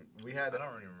 And we I had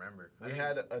don't really remember. I we think-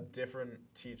 had a different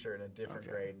teacher in a different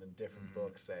Okay. grade in a different Mhm.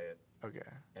 book say it, Okay,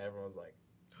 and everyone was like,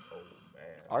 oh man.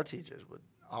 our teachers would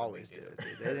always do deal. it.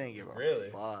 Dude. They didn't give a Really?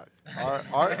 fuck.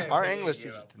 Our They English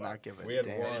didn't give teachers a did not fuck. give a We had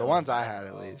damn. one- The ones I had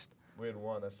at Oh. least. We had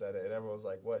one that said it, and everyone was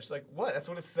like, what? She's like, what? That's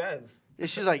what it says. Yeah,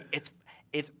 she's like,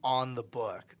 it's on the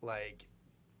book. Like,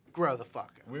 grow the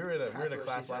fuck up. We were in a That's what she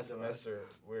class said last to us. semester.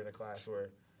 We were in a class where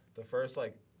the first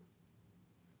like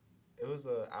it was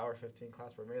an hour 15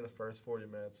 class, but maybe the first 40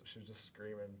 minutes she was just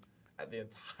screaming at the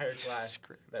entire class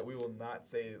Scream. that we will not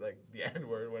say like the N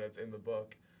word when it's in the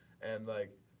book, and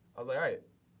like I was like, all right,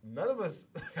 none of us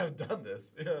have done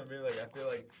this. You know what I mean? Like I feel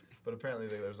like, but apparently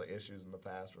like, there's like issues in the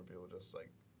past where people just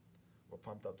like were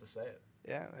pumped up to say it.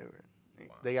 Yeah, they were.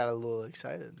 Wow. They got a little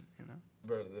excited, you know.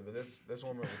 But this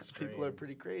woman would scream. People are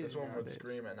pretty crazy. This woman would nowadays.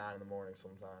 scream at 9 in the morning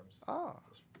sometimes. Oh,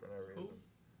 Just for no reason.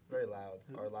 Very loud.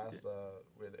 Who? Our last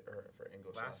we had her for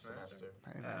English last Last semester?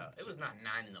 semester. I know. It was not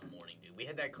 9 in the morning, dude. We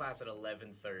had that class at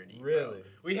 11:30. Really?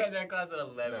 We had that class at No,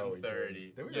 we 11:30.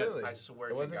 didn't. Did we Yes, really? I swear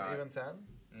It to wasn't God. even 10?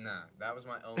 Nah, that was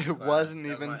my only. It class. wasn't That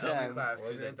was even my 10. Only class Wasn't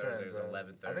Tuesday, even Thursday 10, was bro.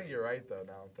 11:30. I think you're right though.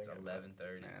 Now I'm It's thinking. about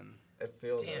 11:30. man. it. It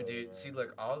feels. Damn, early, dude. man. See,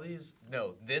 look, all these.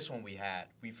 No, this one we had.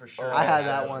 We for sure. Oh, I had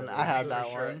yeah, that yeah, one. yeah. I had We that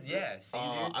for sure- one. Yeah, see,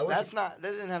 dude. I wish That's not.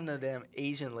 That didn't have no damn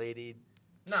Asian lady.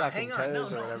 Nah, sucking hang on. No,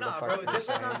 toes or no, whatever no, the fuck bro. they This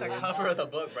were was not the saying, dude. cover of the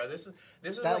book, bro. This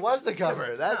was That like, was the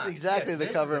cover. That's exactly the this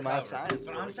is cover the of my cover. science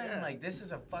But I'm book, saying, yeah. like, this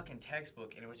is a fucking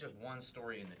textbook, and it was just one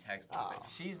story in the textbook. Oh. Like,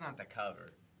 she's not the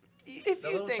cover. If The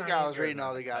you little think Chinese I was girl reading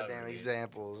all the not the cover, goddamn dude.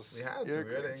 examples, we had to. you're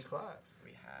We had it in crazy. class.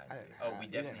 We I had. didn't Oh, have- we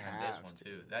you definitely didn't had this have one to.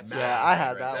 too. That's Yeah, I had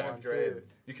right. that Seventh one grade. too.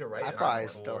 You could write. I in probably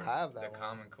that still one. have that the one.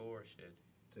 Common Core shit.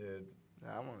 Dude.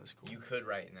 That one was cool. You could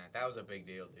write in that. That was a big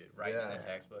deal, dude. Writing in Yeah. the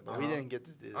textbook. But we didn't get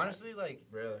to do that. Honestly, like,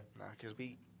 Really? No, because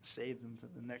we saved them for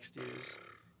the next years.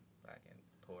 fucking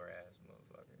poor ass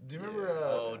motherfucker. Do you remember? Yeah.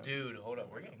 Oh, dude, hold up.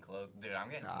 We're getting close. Dude,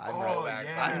 I'm getting some Nah, I've throwback. never-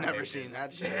 fucking I've never pictures. seen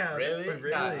that shit. Damn. Really? Really?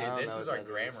 Nah, I dude, don't this know was what our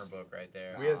that grammar is. book right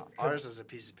there. We had- Nah, 'cause ours is a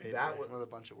piece of paper that was- with a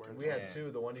bunch of words. We had Yeah.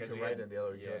 two. The one you 'Cause could we write had- in, the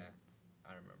other you Yeah, could.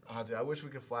 I remember. Oh, dude, I wish we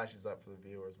could flash these up for the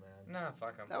viewers, man. Nah,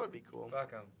 fuck them. That would be cool.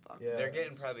 Fuck them. Fuck, Yeah. They're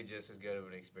getting probably just as good of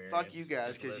an experience. Fuck you guys,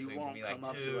 just because you listening to won't me come like,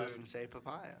 up to us "Dude." and say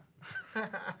papaya.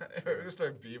 We're gonna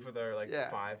start beef with our like Yeah.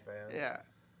 5 fans. Yeah.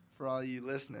 For all you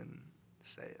listening,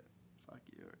 say it. Fuck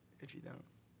you, or if you don't.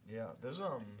 Yeah. There's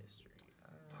History.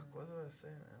 Fuck. What was I gonna say,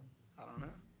 man? I don't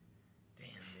know. Damn,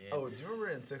 dude. Oh, do you remember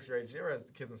in 6th grade? Did you ever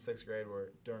have kids in 6th grade where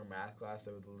during math class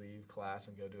they would leave class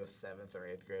and go do a 7th or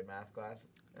 8th grade math class?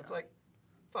 It's No. like,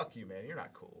 fuck you, man. You're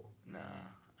not cool. No.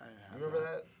 I didn't have You remember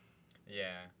that?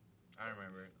 Yeah, I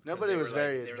remember. 'Cause Nobody they was were like-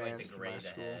 very They were like advanced the in my grade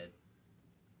school. ahead.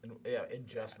 Yeah, in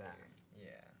just math. Yeah,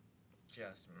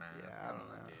 just math. Yeah, I Come don't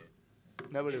on, know.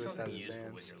 dude. Nobody Do was that something useful with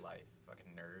advanced. your life,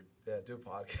 fucking nerd. Yeah, do a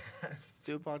podcast.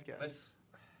 Do a podcast. Let's.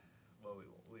 Well,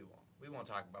 we won't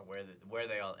talk about where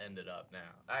they all ended up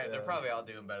now. They're Yeah. probably all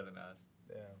doing better than us.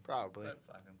 Yeah. Probably. But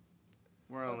fuck 'em.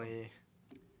 We're only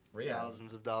Rehab.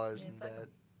 thousands of dollars Yeah, in fuck debt.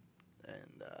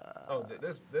 And, Oh,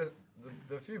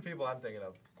 the few people I'm thinking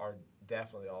of are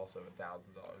definitely also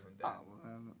 $1,000 in debt. oh,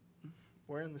 well,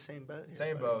 we're in the same boat here.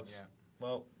 Same buddy. boats. Yeah.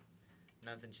 Well,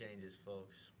 Nothing changes,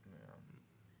 folks. yeah.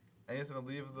 Anything to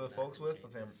leave the Nothing folks with? I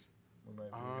think changes. we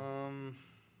might be.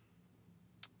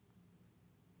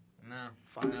 No.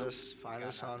 Find Nope. us Got on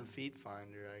nothing. Feet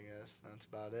Finder, I guess. That's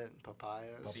about it.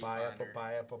 Papayas. Feet Papaya, finder.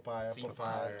 papaya, papaya, Feet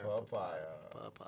papaya, finder. papaya. Papaya.